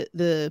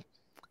that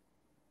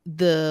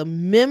the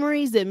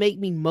memories that make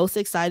me most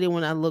excited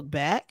when I look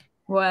back,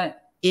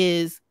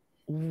 is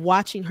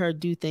watching her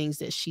do things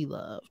that she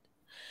loved.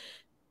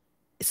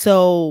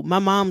 So my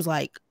mom's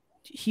like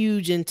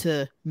huge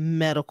into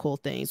medical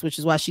things, which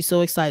is why she's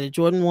so excited.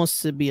 Jordan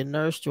wants to be a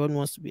nurse. Jordan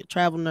wants to be a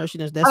travel nurse.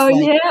 That's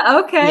okay.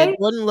 Yeah,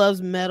 Jordan loves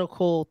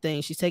medical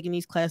things. She's taking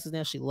these classes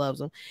now. She loves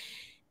them.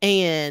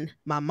 And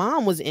my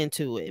mom was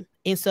into it.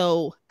 And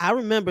so I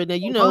remember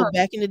that,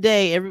 back in the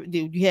day,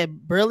 you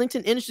had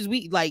Burlington Industries.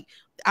 We like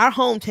our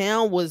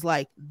hometown was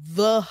like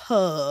the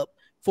hub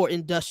for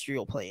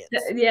industrial plants.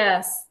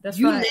 Yes, that's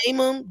you right. name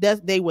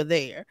them, they were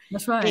there.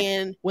 That's right.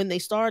 And when they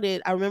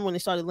started, I remember when they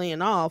started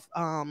laying off,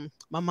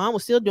 my mom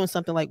was still doing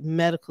something like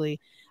medically,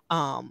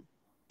 and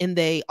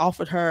they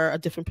offered her a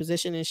different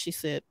position, and she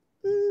said,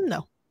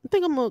 no, I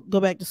think I'm gonna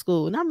go back to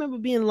school. And I remember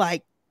being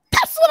like,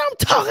 that's what I'm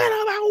talking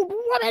about,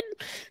 woman.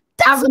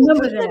 That's what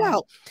I'm talking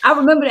about. I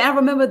remember that. I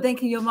remember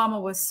thinking your mama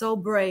was so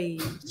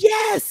brave.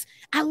 Yes,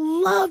 I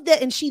love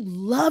that. And she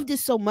loved it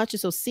so much.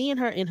 And so seeing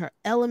her in her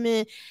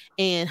element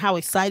and how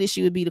excited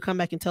she would be to come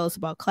back and tell us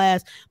about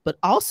class, but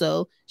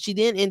also she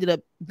then ended up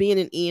being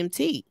an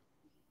EMT.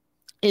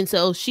 And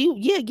so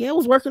Gail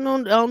was working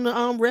on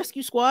the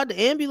rescue squad,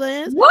 the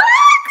ambulance. What?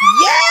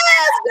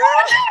 Yes,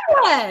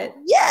 girl.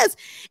 Yes.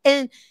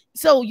 And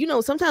so,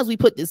 sometimes we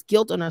put this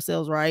guilt on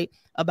ourselves, right?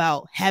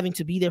 About having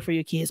to be there for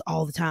your kids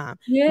all the time.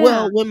 Yeah.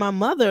 Well, when my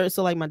mother,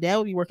 so like my dad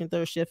would be working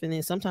third shift, and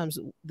then sometimes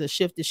the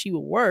shift that she would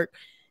work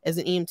as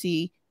an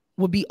EMT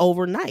would be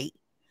overnight.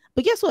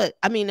 But guess what?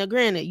 I mean, now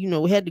granted,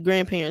 we had the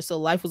grandparents, so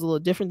life was a little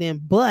different then,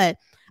 but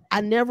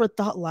I never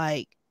thought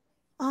like,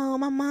 oh,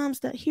 my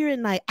mom's not here at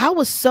night. I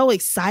was so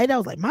excited. I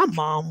was like, my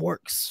mom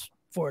works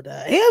for the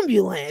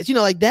ambulance.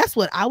 Like that's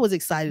what I was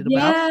excited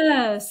about.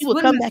 Yes. She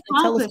would come back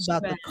and tell us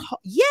about the call.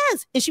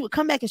 Yes. And she would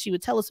come back and she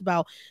would tell us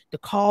about the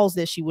calls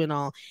that she went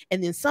on.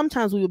 And then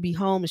sometimes we would be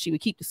home and she would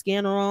keep the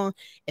scanner on,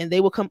 and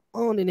they would come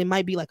on, and it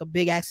might be like a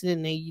big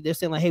accident, and they're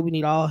saying like, hey, we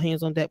need all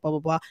hands on deck, blah, blah,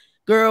 blah.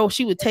 Girl,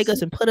 she would take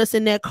us and put us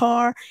in that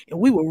car, and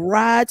we would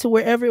ride to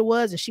wherever it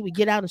was, and she would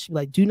get out, and she'd be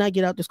like, do not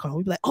get out this car.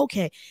 We'd be like,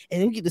 okay.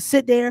 And then we get to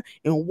sit there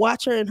and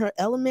watch her in her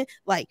element.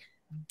 Like,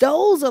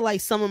 those are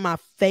like some of my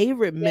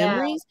favorite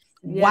memories.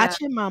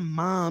 Watching my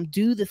mom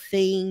do the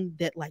thing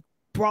that like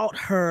brought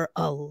her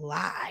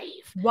alive.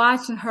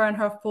 Watching her in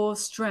her full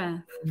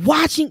strength.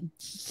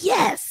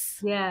 Yes.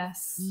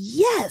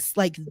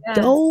 Like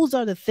those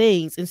are the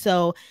things. And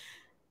so,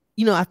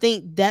 I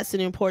think that's an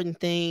important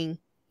thing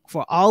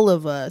for all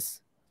of us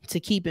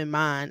to keep in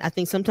mind. I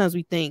think sometimes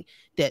we think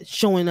that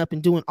showing up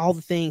and doing all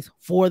the things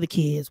for the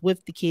kids,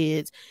 with the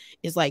kids,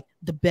 is like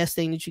the best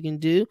thing that you can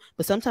do.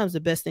 But sometimes the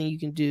best thing you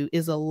can do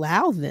is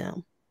allow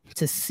them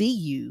to see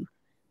you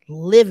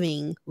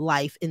living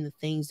life in the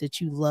things that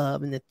you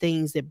love and the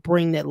things that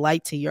bring that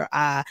light to your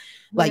eye.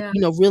 Like,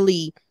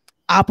 really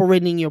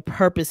operating your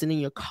purpose and in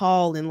your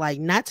call, and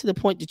like not to the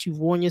point that you've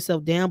worn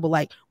yourself down, but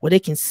like where they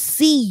can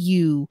see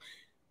you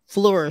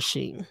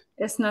flourishing.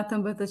 It's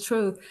nothing but the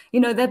truth.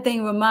 That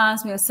thing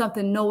reminds me of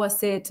something Noah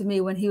said to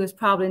me when he was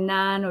probably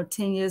 9 or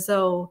 10 years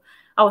old.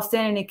 I was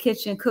standing in the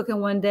kitchen cooking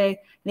one day,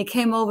 and he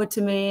came over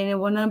to me, and it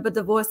was none but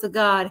the voice of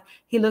God.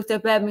 He looked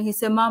up at me. He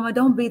said, Mama,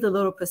 don't be the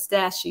little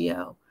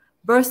pistachio.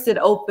 Burst it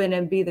open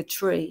and be the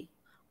tree.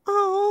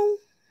 Oh,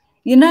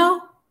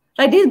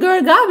 like these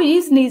girls gotta be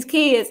using these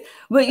kids,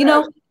 but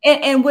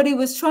and what he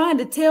was trying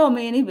to tell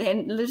me,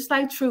 and just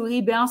like true,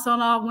 he bounced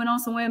on off, went on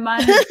somewhere in my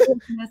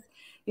business.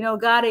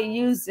 God had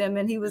used him,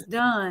 and he was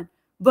done.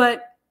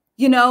 But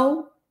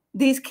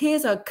these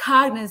kids are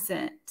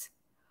cognizant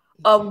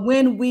of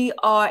when we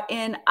are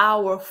in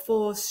our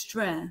full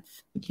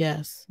strength.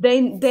 Yes,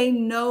 they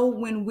know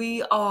when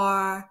we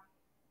are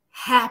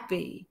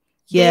happy.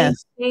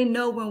 Yes. They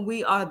know when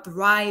we are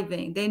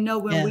thriving. They know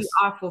when we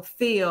are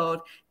fulfilled.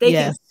 They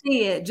can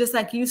see it, just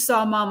like you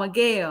saw Mama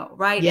Gail,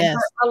 right? Yes. In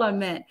her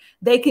element.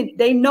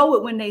 They know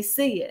it when they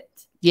see it.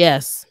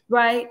 Yes.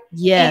 Right?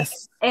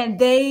 Yes. And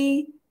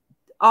they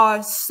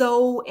are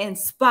so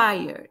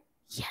inspired.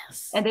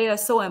 Yes. And they are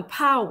so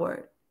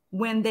empowered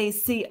when they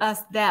see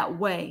us that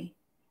way,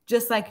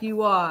 just like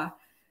you are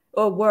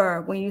or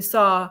were when you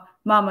saw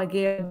Mama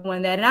Gail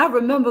doing that. And I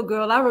remember,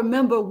 girl,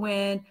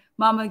 when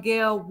Mama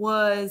Gail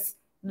was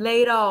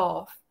laid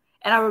off,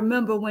 and I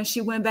remember when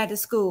she went back to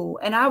school,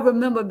 and I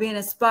remember being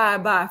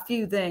inspired by a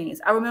few things.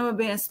 I remember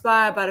being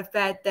inspired by the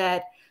fact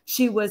that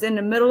she was in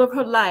the middle of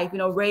her life,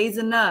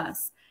 raising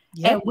us,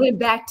 and went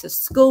back to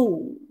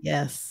school.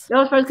 Yes. That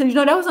was first, because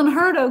that was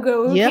unheard of,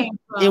 girl. Yeah,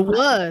 it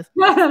was.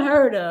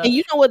 Unheard of. And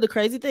you know what the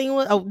crazy thing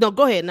was? Oh, no,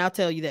 go ahead and I'll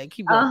tell you that.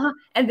 Keep going.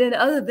 And then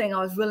the other thing I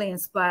was really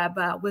inspired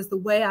by was the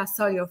way I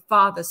saw your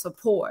father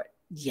support.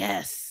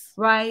 Yes.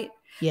 Right?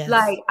 Yes.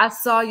 Like I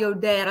saw your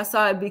dad, I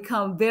saw it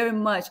become very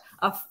much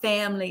a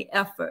family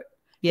effort.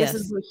 Yes.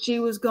 This is what she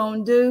was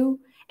going to do,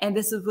 and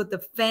this is what the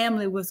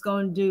family was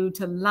going to do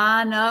to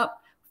line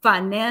up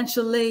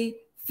financially,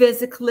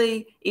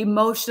 physically,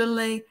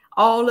 emotionally,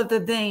 all of the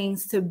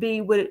things to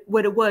be what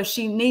it was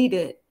she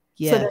needed,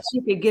 so that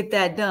she could get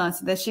that done,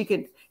 so that she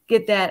could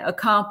get that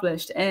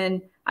accomplished.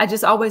 And I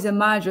just always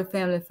admired your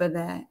family for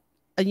that.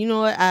 You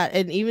know what?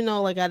 And even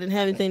though like I didn't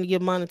have anything to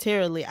give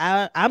monetarily,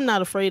 I'm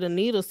not afraid of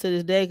needles to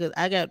this day, because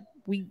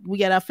we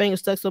got our fingers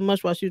stuck so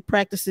much while she was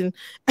practicing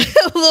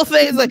little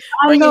things like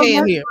bring your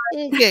hand here.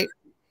 Okay.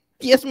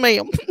 Yes,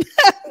 ma'am.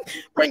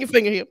 Bring your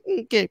finger here.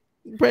 Okay.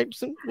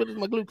 Practicing. What is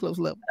my glucose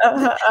level?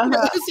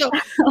 So,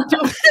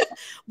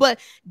 but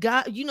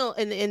God,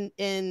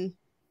 and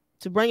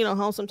to bring it on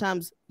home,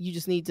 sometimes you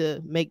just need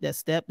to make that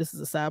step. This is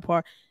a side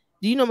part.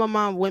 Do you know my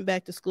mom went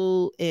back to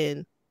school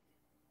and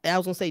I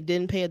was gonna say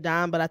didn't pay a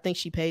dime, but I think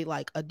she paid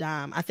like a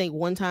dime. I think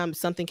one time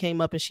something came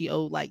up and she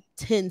owed like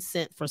 10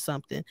 cents for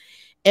something.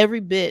 Every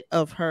bit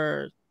of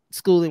her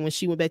schooling when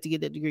she went back to get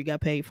that degree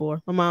got paid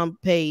for. My mom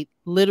paid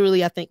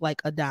literally, I think,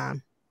 like a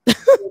dime.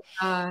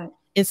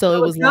 And so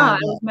it was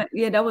lined up.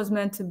 That was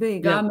meant to be.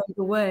 God made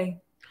the way.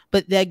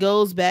 But that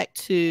goes back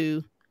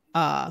to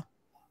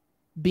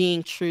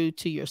being true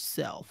to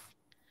yourself,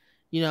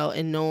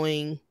 and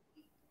knowing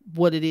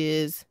what it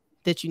is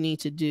that you need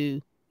to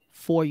do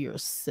for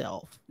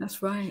yourself.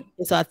 That's right.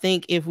 And so I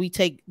think if we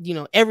take,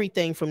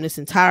 everything from this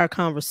entire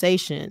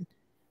conversation,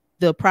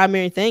 the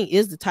primary thing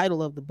is the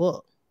title of the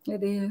book.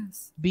 It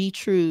is. Be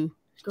true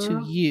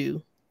to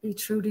you. Be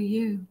true to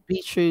you.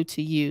 Be true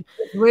to you.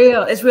 It's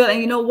real. It's real. And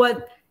you know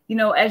what?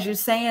 As you're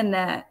saying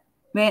that,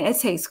 man, it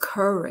takes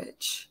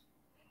courage.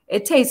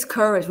 It takes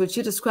courage. What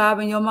you're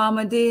describing your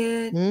mama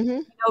did,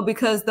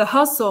 because the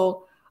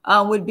hustle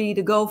would be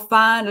to go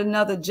find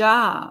another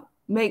job,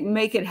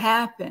 make it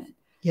happen.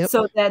 Yep.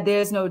 So that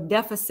there's no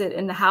deficit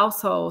in the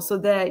household, so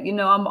that,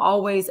 I'm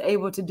always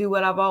able to do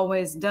what I've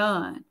always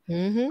done.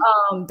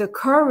 The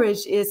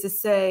courage is to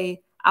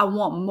say, I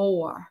want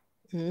more.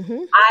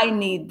 I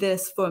need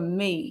this for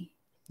me.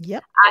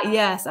 Yep.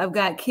 Yes, I've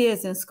got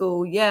kids in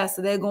school. Yes,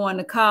 they're going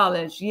to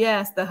college.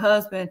 Yes, the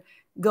husband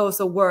goes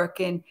to work.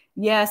 And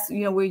yes,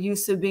 we're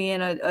used to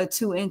being a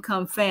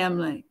 2-income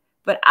family.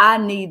 But I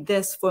need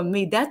this for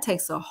me. That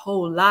takes a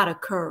whole lot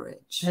of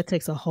courage. That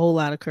takes a whole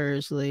lot of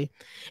courage, LeLe.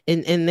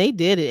 And they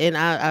did it. And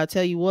I'll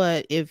tell you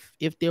what, if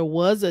there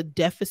was a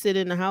deficit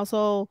in the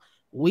household,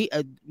 me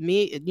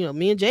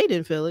and Jay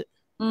didn't feel it.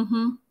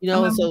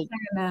 So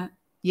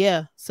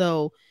yeah.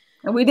 So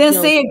and we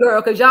didn't see it,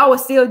 girl, because y'all were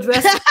still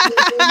dressed. There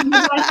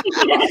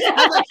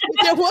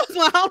was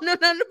one. I don't know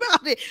nothing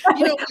about it.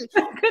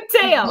 Could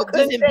tell.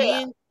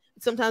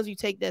 Sometimes you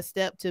take that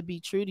step to be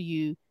true to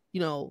you.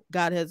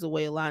 God has a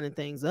way of lining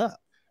things up.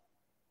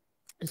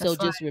 And so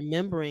just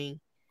remembering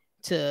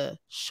to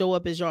show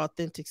up as your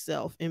authentic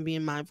self and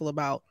being mindful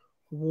about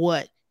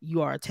what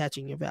you are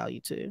attaching your value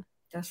to.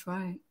 That's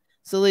right.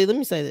 So LeLe, let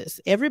me say this.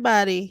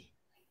 Everybody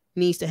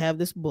needs to have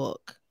this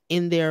book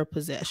in their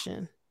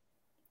possession.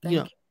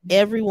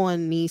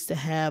 Everyone needs to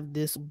have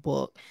this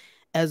book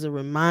as a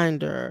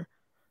reminder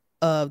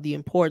of the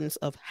importance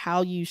of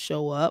how you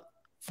show up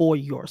for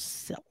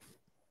yourself.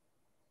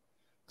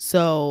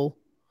 So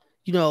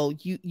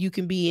you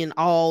can be in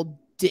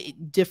all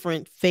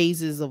different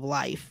phases of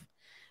life.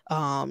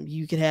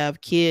 You could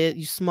have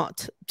kids,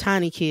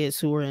 tiny kids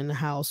who are in the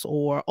house,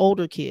 or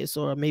older kids,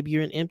 or maybe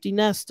you're an empty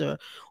nester,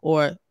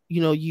 or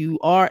you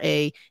are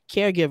a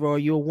caregiver, or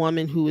you're a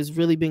woman who has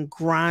really been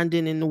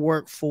grinding in the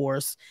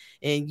workforce,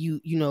 and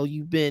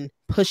you've been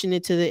pushing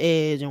it to the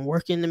edge and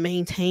working to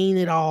maintain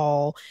it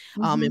all,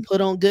 and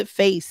put on good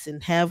face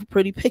and have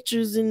pretty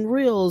pictures and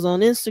reels on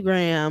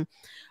Instagram.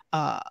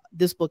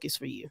 This book is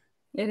for you.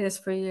 It is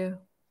for you.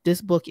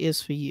 This book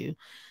is for you.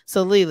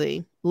 So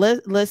LeLe,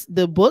 let's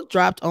the book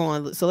dropped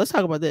on. So let's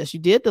talk about this. You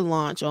did the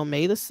launch on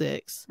May the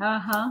 6th.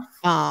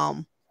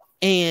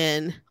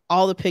 And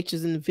all the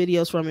pictures and the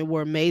videos from it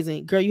were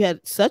amazing. Girl, you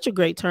had such a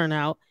great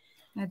turnout.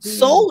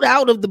 Sold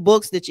out of the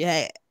books that you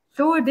had.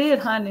 Sure did,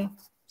 honey.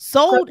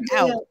 Sold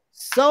out.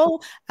 So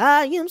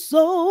I am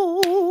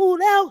sold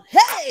out.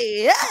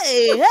 Hey.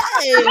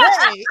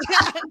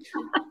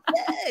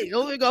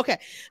 Okay.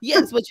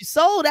 Yes, but you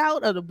sold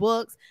out of the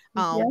books.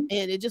 And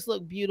it just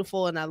looked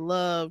beautiful. And I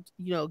loved,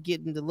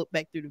 getting to look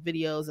back through the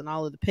videos and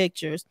all of the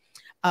pictures.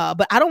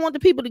 But I don't want the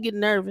people to get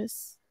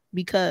nervous,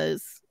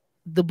 because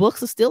the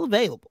books are still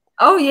available.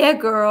 Oh yeah,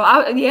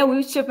 girl. We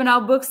were shipping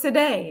out books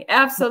today.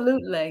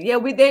 Absolutely. Yeah,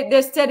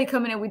 they're steady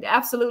coming in. We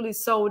absolutely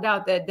sold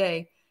out that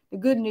day. The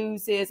good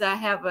news is I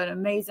have an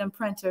amazing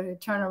printer who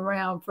turn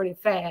around pretty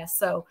fast.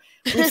 So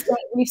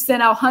we've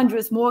sent out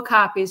hundreds more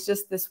copies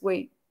just this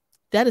week.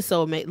 That is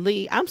so amazing.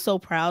 LeLe, I'm so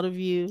proud of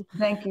you.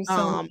 Thank you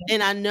so much.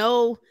 And I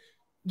know,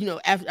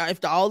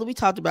 after all that we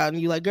talked about,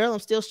 and you're like, girl, I'm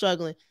still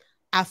struggling.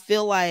 I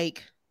feel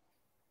like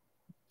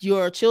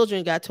your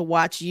children got to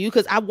watch you,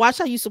 because I watched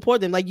how you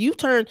support them. Like, you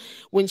turned,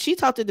 when she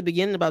talked at the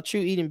beginning about True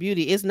Eating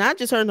Beauty, it's not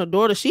just her and her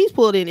daughter. She's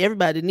pulled in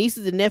everybody, the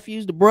nieces, the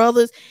nephews, the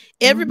brothers.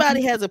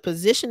 Everybody has a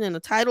position and a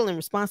title and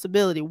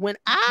responsibility. When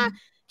I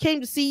came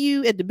to see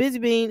you at the Busy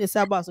Bean in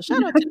South Boston,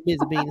 shout out to the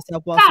Busy Bean in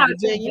South Boston,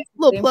 Virginia.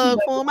 Little plug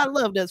for them. I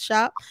love that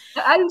shop.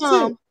 I do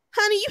too.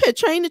 Honey, you had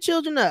trained the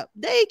children up.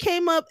 They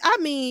came up.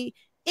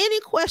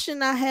 Any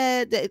question I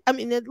had,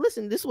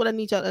 listen, this is what I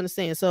need y'all to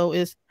understand. So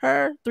it's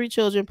her 3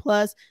 children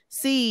plus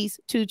C's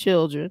 2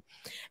 children.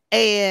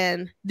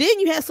 And then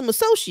you had some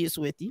associates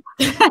with you.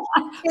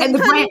 And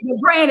the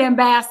brand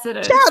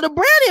ambassadors. Child, the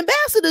brand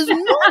ambassadors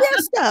knew their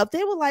stuff.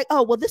 They were like,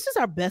 oh, well, this is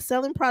our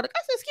best-selling product. I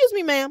said, excuse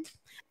me, ma'am.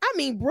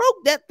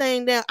 Broke that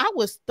thing down. I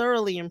was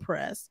thoroughly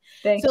impressed.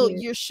 Thank you.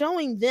 You're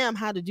showing them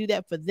how to do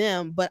that for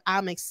them. But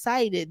I'm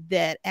excited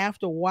that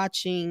after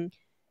watching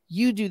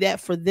you do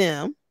that for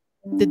them,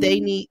 that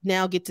they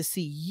now get to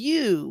see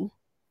you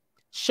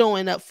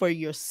showing up for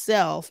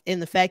yourself,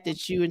 and the fact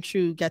that you and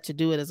True got to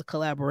do it as a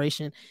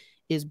collaboration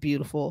is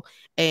beautiful.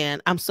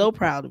 And I'm so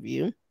proud of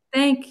you.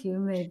 Thank you,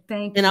 Meg.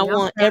 Thank And I you.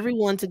 want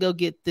everyone to go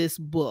get this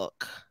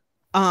book.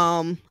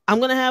 I'm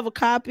gonna have a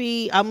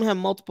copy. I'm gonna have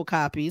multiple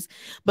copies.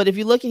 But if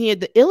you're looking here,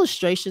 the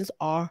illustrations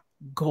are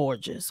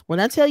gorgeous. When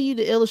I tell you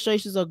the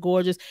illustrations are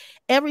gorgeous,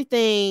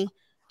 everything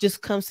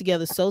just comes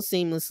together so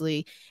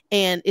seamlessly.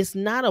 And it's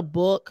not a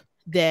book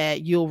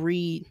that you'll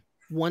read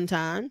one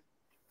time.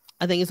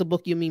 I think it's a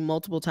book you'll read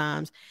multiple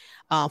times,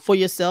 for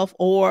yourself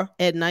or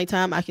at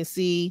nighttime. I can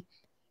see,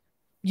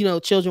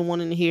 children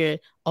wanting to hear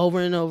it over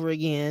and over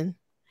again.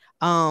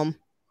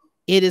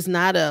 It is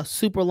not a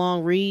super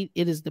long read.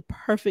 It is the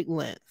perfect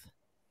length.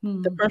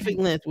 The perfect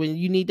length. When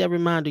you need that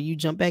reminder, you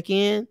jump back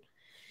in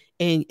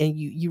and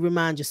you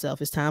remind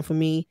yourself, it's time for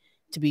me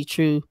to be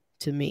true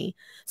to me.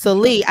 So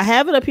LeLe, I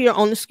have it up here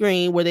on the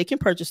screen where they can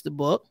purchase the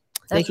book.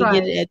 They can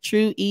get it at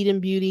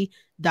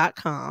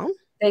trueedenbeauty.com.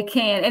 They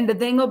can. And the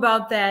thing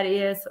about that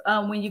is,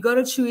 when you go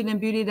to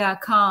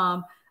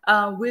trueedenbeauty.com,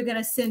 we're going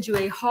to send you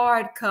a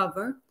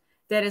hardcover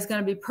that is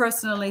going to be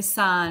personally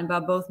signed by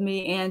both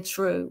me and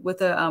True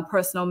with a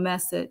personal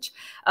message.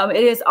 It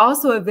is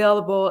also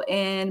available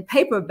in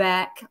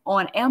paperback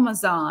on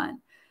Amazon.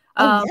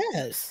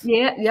 Yes.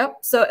 Yeah. Yep.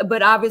 So,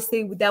 but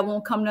obviously that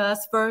won't come to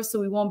us first, so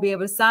we won't be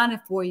able to sign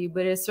it for you.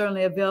 But it's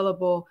certainly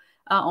available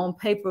on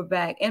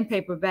paperback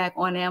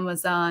on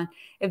Amazon.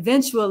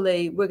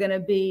 Eventually, we're going to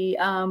be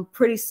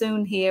pretty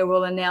soon here.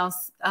 We'll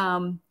announce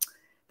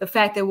the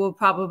fact that we'll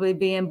probably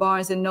be in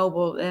Barnes and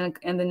Noble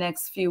in the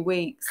next few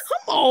weeks.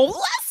 Come on,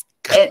 let's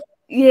go.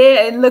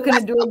 And looking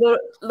to do a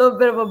little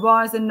bit of a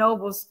Barnes and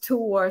Noble's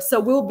tour. So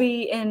we'll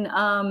be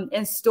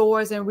in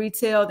stores and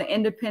retail, the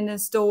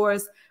independent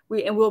stores.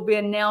 We'll be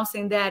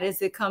announcing that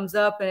as it comes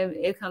up and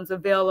it comes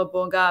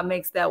available, and God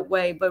makes that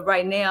way. But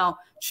right now,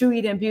 True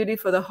Eden Beauty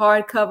for the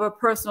hardcover,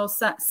 personal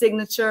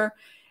signature,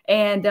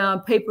 and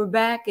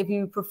paperback, if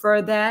you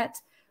prefer that,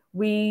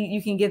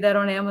 you can get that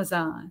on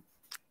Amazon.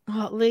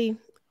 LeLe,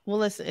 well,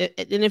 listen,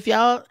 and if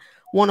y'all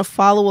want to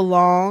follow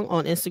along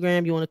on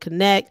Instagram, you want to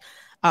connect,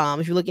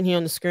 if you're looking here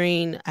on the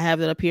screen, I have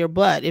it up here.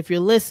 But if you're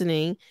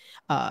listening,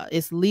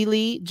 it's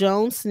LeLe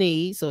Jones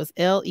Sneed. So it's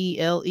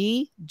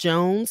LeLe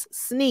Jones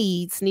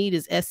Sneed. Sneed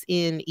is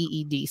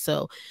Sneed.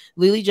 So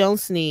LeLe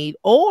Jones Sneed,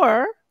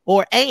 you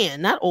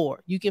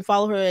can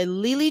follow her at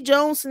LeLe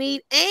Jones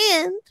Sneed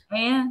and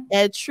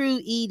at True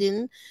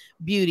Eden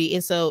Beauty.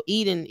 And so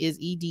Eden is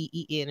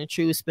Eden, and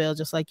True is spelled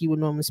just like you would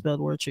normally spell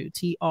the word True,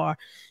 True.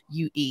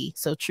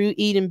 So True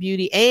Eden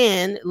Beauty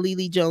and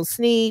LeLe Jones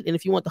Sneed. And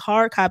if you want the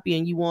hard copy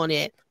and you want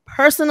it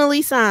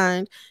personally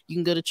signed, you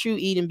can go to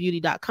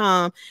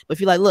trueedenbeauty.com. But if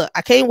you're like, look,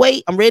 I can't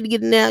wait, I'm ready to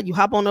get it now, you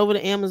hop on over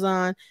to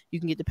Amazon, you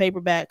can get the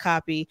paperback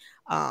copy.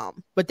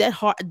 But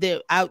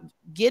that I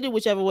get it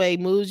whichever way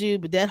moves you,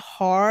 but that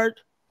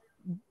hard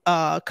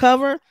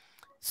cover,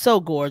 so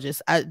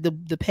gorgeous.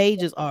 The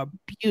pages are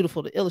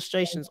beautiful, the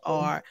illustrations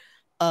are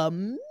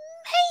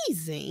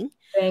amazing.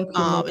 Thank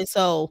you. And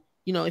so,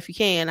 if you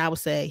can, I would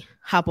say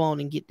hop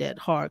on and get that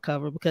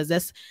hardcover, because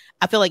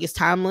I feel like it's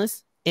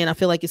timeless, and I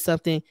feel like it's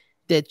something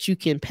that you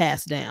can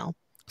pass down.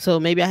 So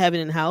maybe I have it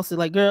in the house. It's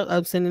like, girl,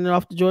 I'm sending it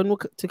off to Jordan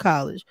to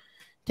college.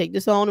 Take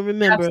this on and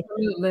remember.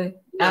 Absolutely.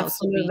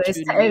 Absolutely.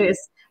 It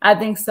is. I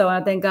think so.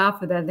 I thank God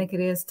for that. I think it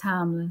is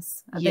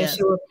timeless. I think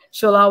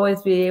she'll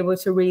always be able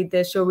to read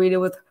this. She'll read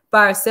it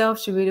by herself.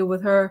 She'll read it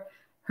with her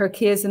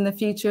kids in the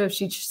future if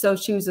she so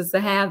chooses to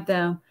have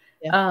them.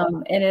 Yeah.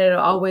 And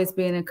it'll always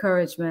be an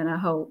encouragement, I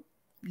hope.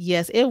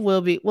 Yes, it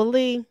will be. Well,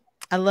 LeLe,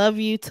 I love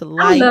you to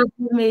life. I love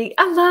you, me.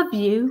 I love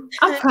you.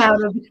 I'm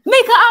proud of you.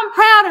 Mika, I'm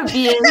proud of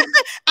you.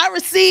 I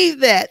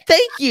received that.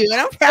 Thank you. And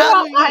I'm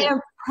proud of you. I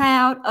am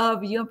proud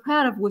of you. I'm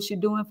proud of what you're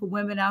doing for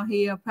women out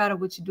here. I'm proud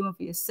of what you're doing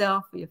for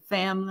yourself, for your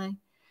family.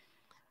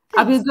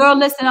 I mean, girl,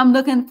 listen, I'm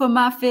looking for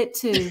my fit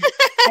too.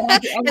 I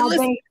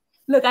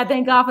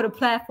thank God for the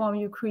platform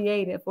you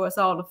created for us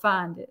all to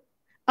find it.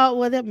 Oh,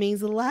 well, that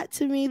means a lot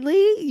to me,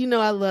 LeLe.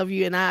 I love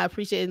you and I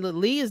appreciate it. Look,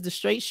 LeLe is the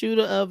straight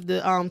shooter of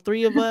the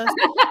three of us.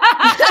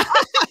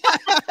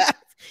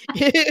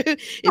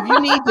 If you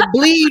need to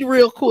bleed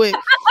real quick,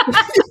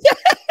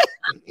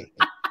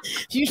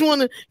 you just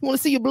want to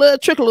see your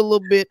blood trickle a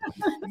little bit,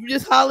 you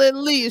just holler at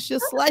LeLe. She'll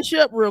slice you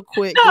up real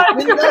quick.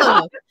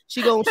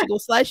 She gonna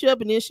slice you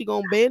up, and then she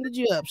gonna bandage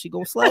you up. She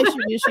gonna slice you,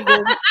 and then she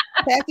gonna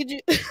package you.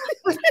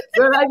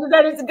 Girl,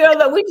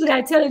 look, we just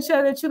gotta tell each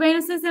other the ain't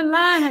assist in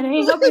line, and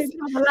ain't nobody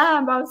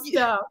lying about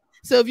stuff.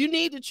 So if you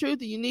need the truth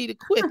and you need it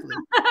quickly,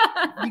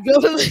 you go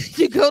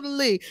to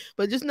LeLe.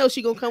 But just know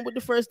she gonna come with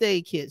the first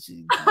aid kit.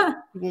 She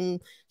gonna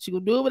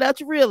do it without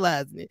you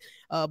realizing it.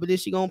 But then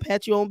she gonna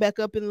pat you on back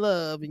up in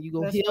love, and you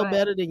gonna heal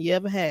better than you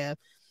ever have.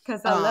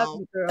 Because I love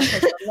you, girl.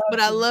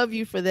 I love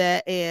you for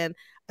that. And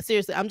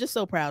seriously, I'm just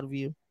so proud of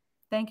you.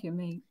 Thank you,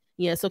 me.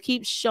 Yeah, so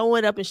keep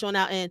showing up and showing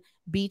out and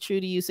be true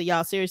to you. So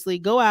y'all, seriously,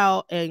 go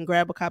out and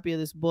grab a copy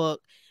of this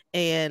book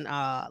and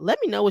let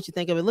me know what you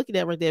think of it. Look at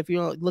that right there. If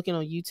you're looking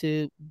on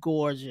YouTube,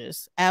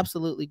 gorgeous,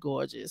 absolutely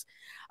gorgeous.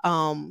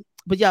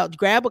 But y'all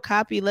grab a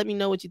copy. Let me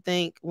know what you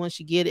think once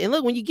you get it. And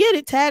look, when you get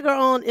it, tag her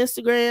on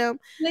Instagram.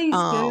 Please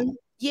do.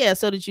 Yeah,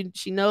 so that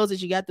she knows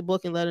that you got the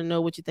book, and let her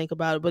know what you think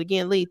about it. But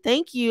again, LeLe,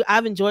 thank you.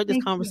 I've enjoyed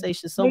this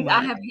conversation so much.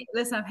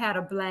 I've had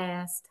a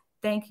blast.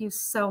 Thank you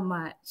so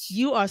much.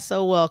 You are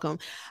so welcome.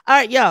 All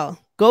right, y'all,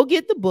 go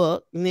get the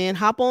book and then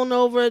hop on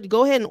over.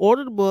 Go ahead and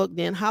order the book.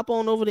 Then hop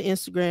on over to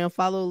Instagram.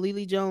 Follow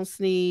LeLe Jones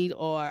Sneed,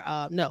 or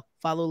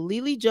follow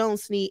LeLe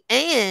Jones Sneed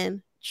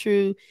and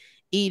True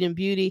Eden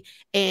Beauty.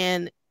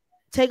 And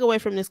take away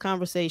from this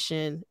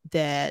conversation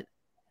that,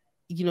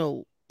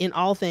 in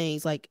all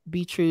things, like,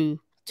 be true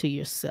to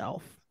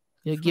yourself.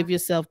 Give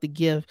yourself the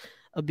gift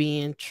of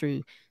being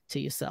true to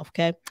yourself.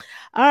 Okay.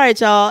 All right,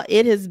 y'all.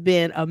 It has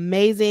been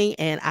amazing,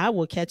 and I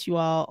will catch you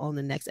all on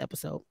the next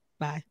episode.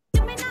 Bye.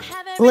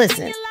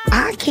 Listen,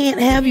 I can't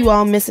have you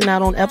all missing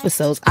out on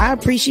episodes. I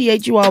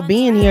appreciate you all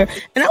being here,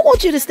 and I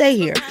want you to stay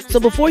here. So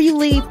before you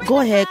leave, go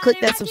ahead, click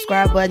that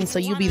subscribe button so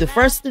you'll be the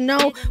first to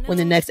know when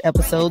the next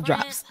episode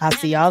drops. I'll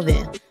see y'all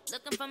then.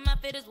 Looking for my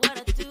fit is what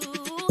I do.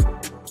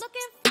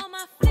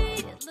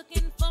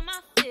 Looking for my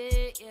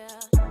fit, yeah.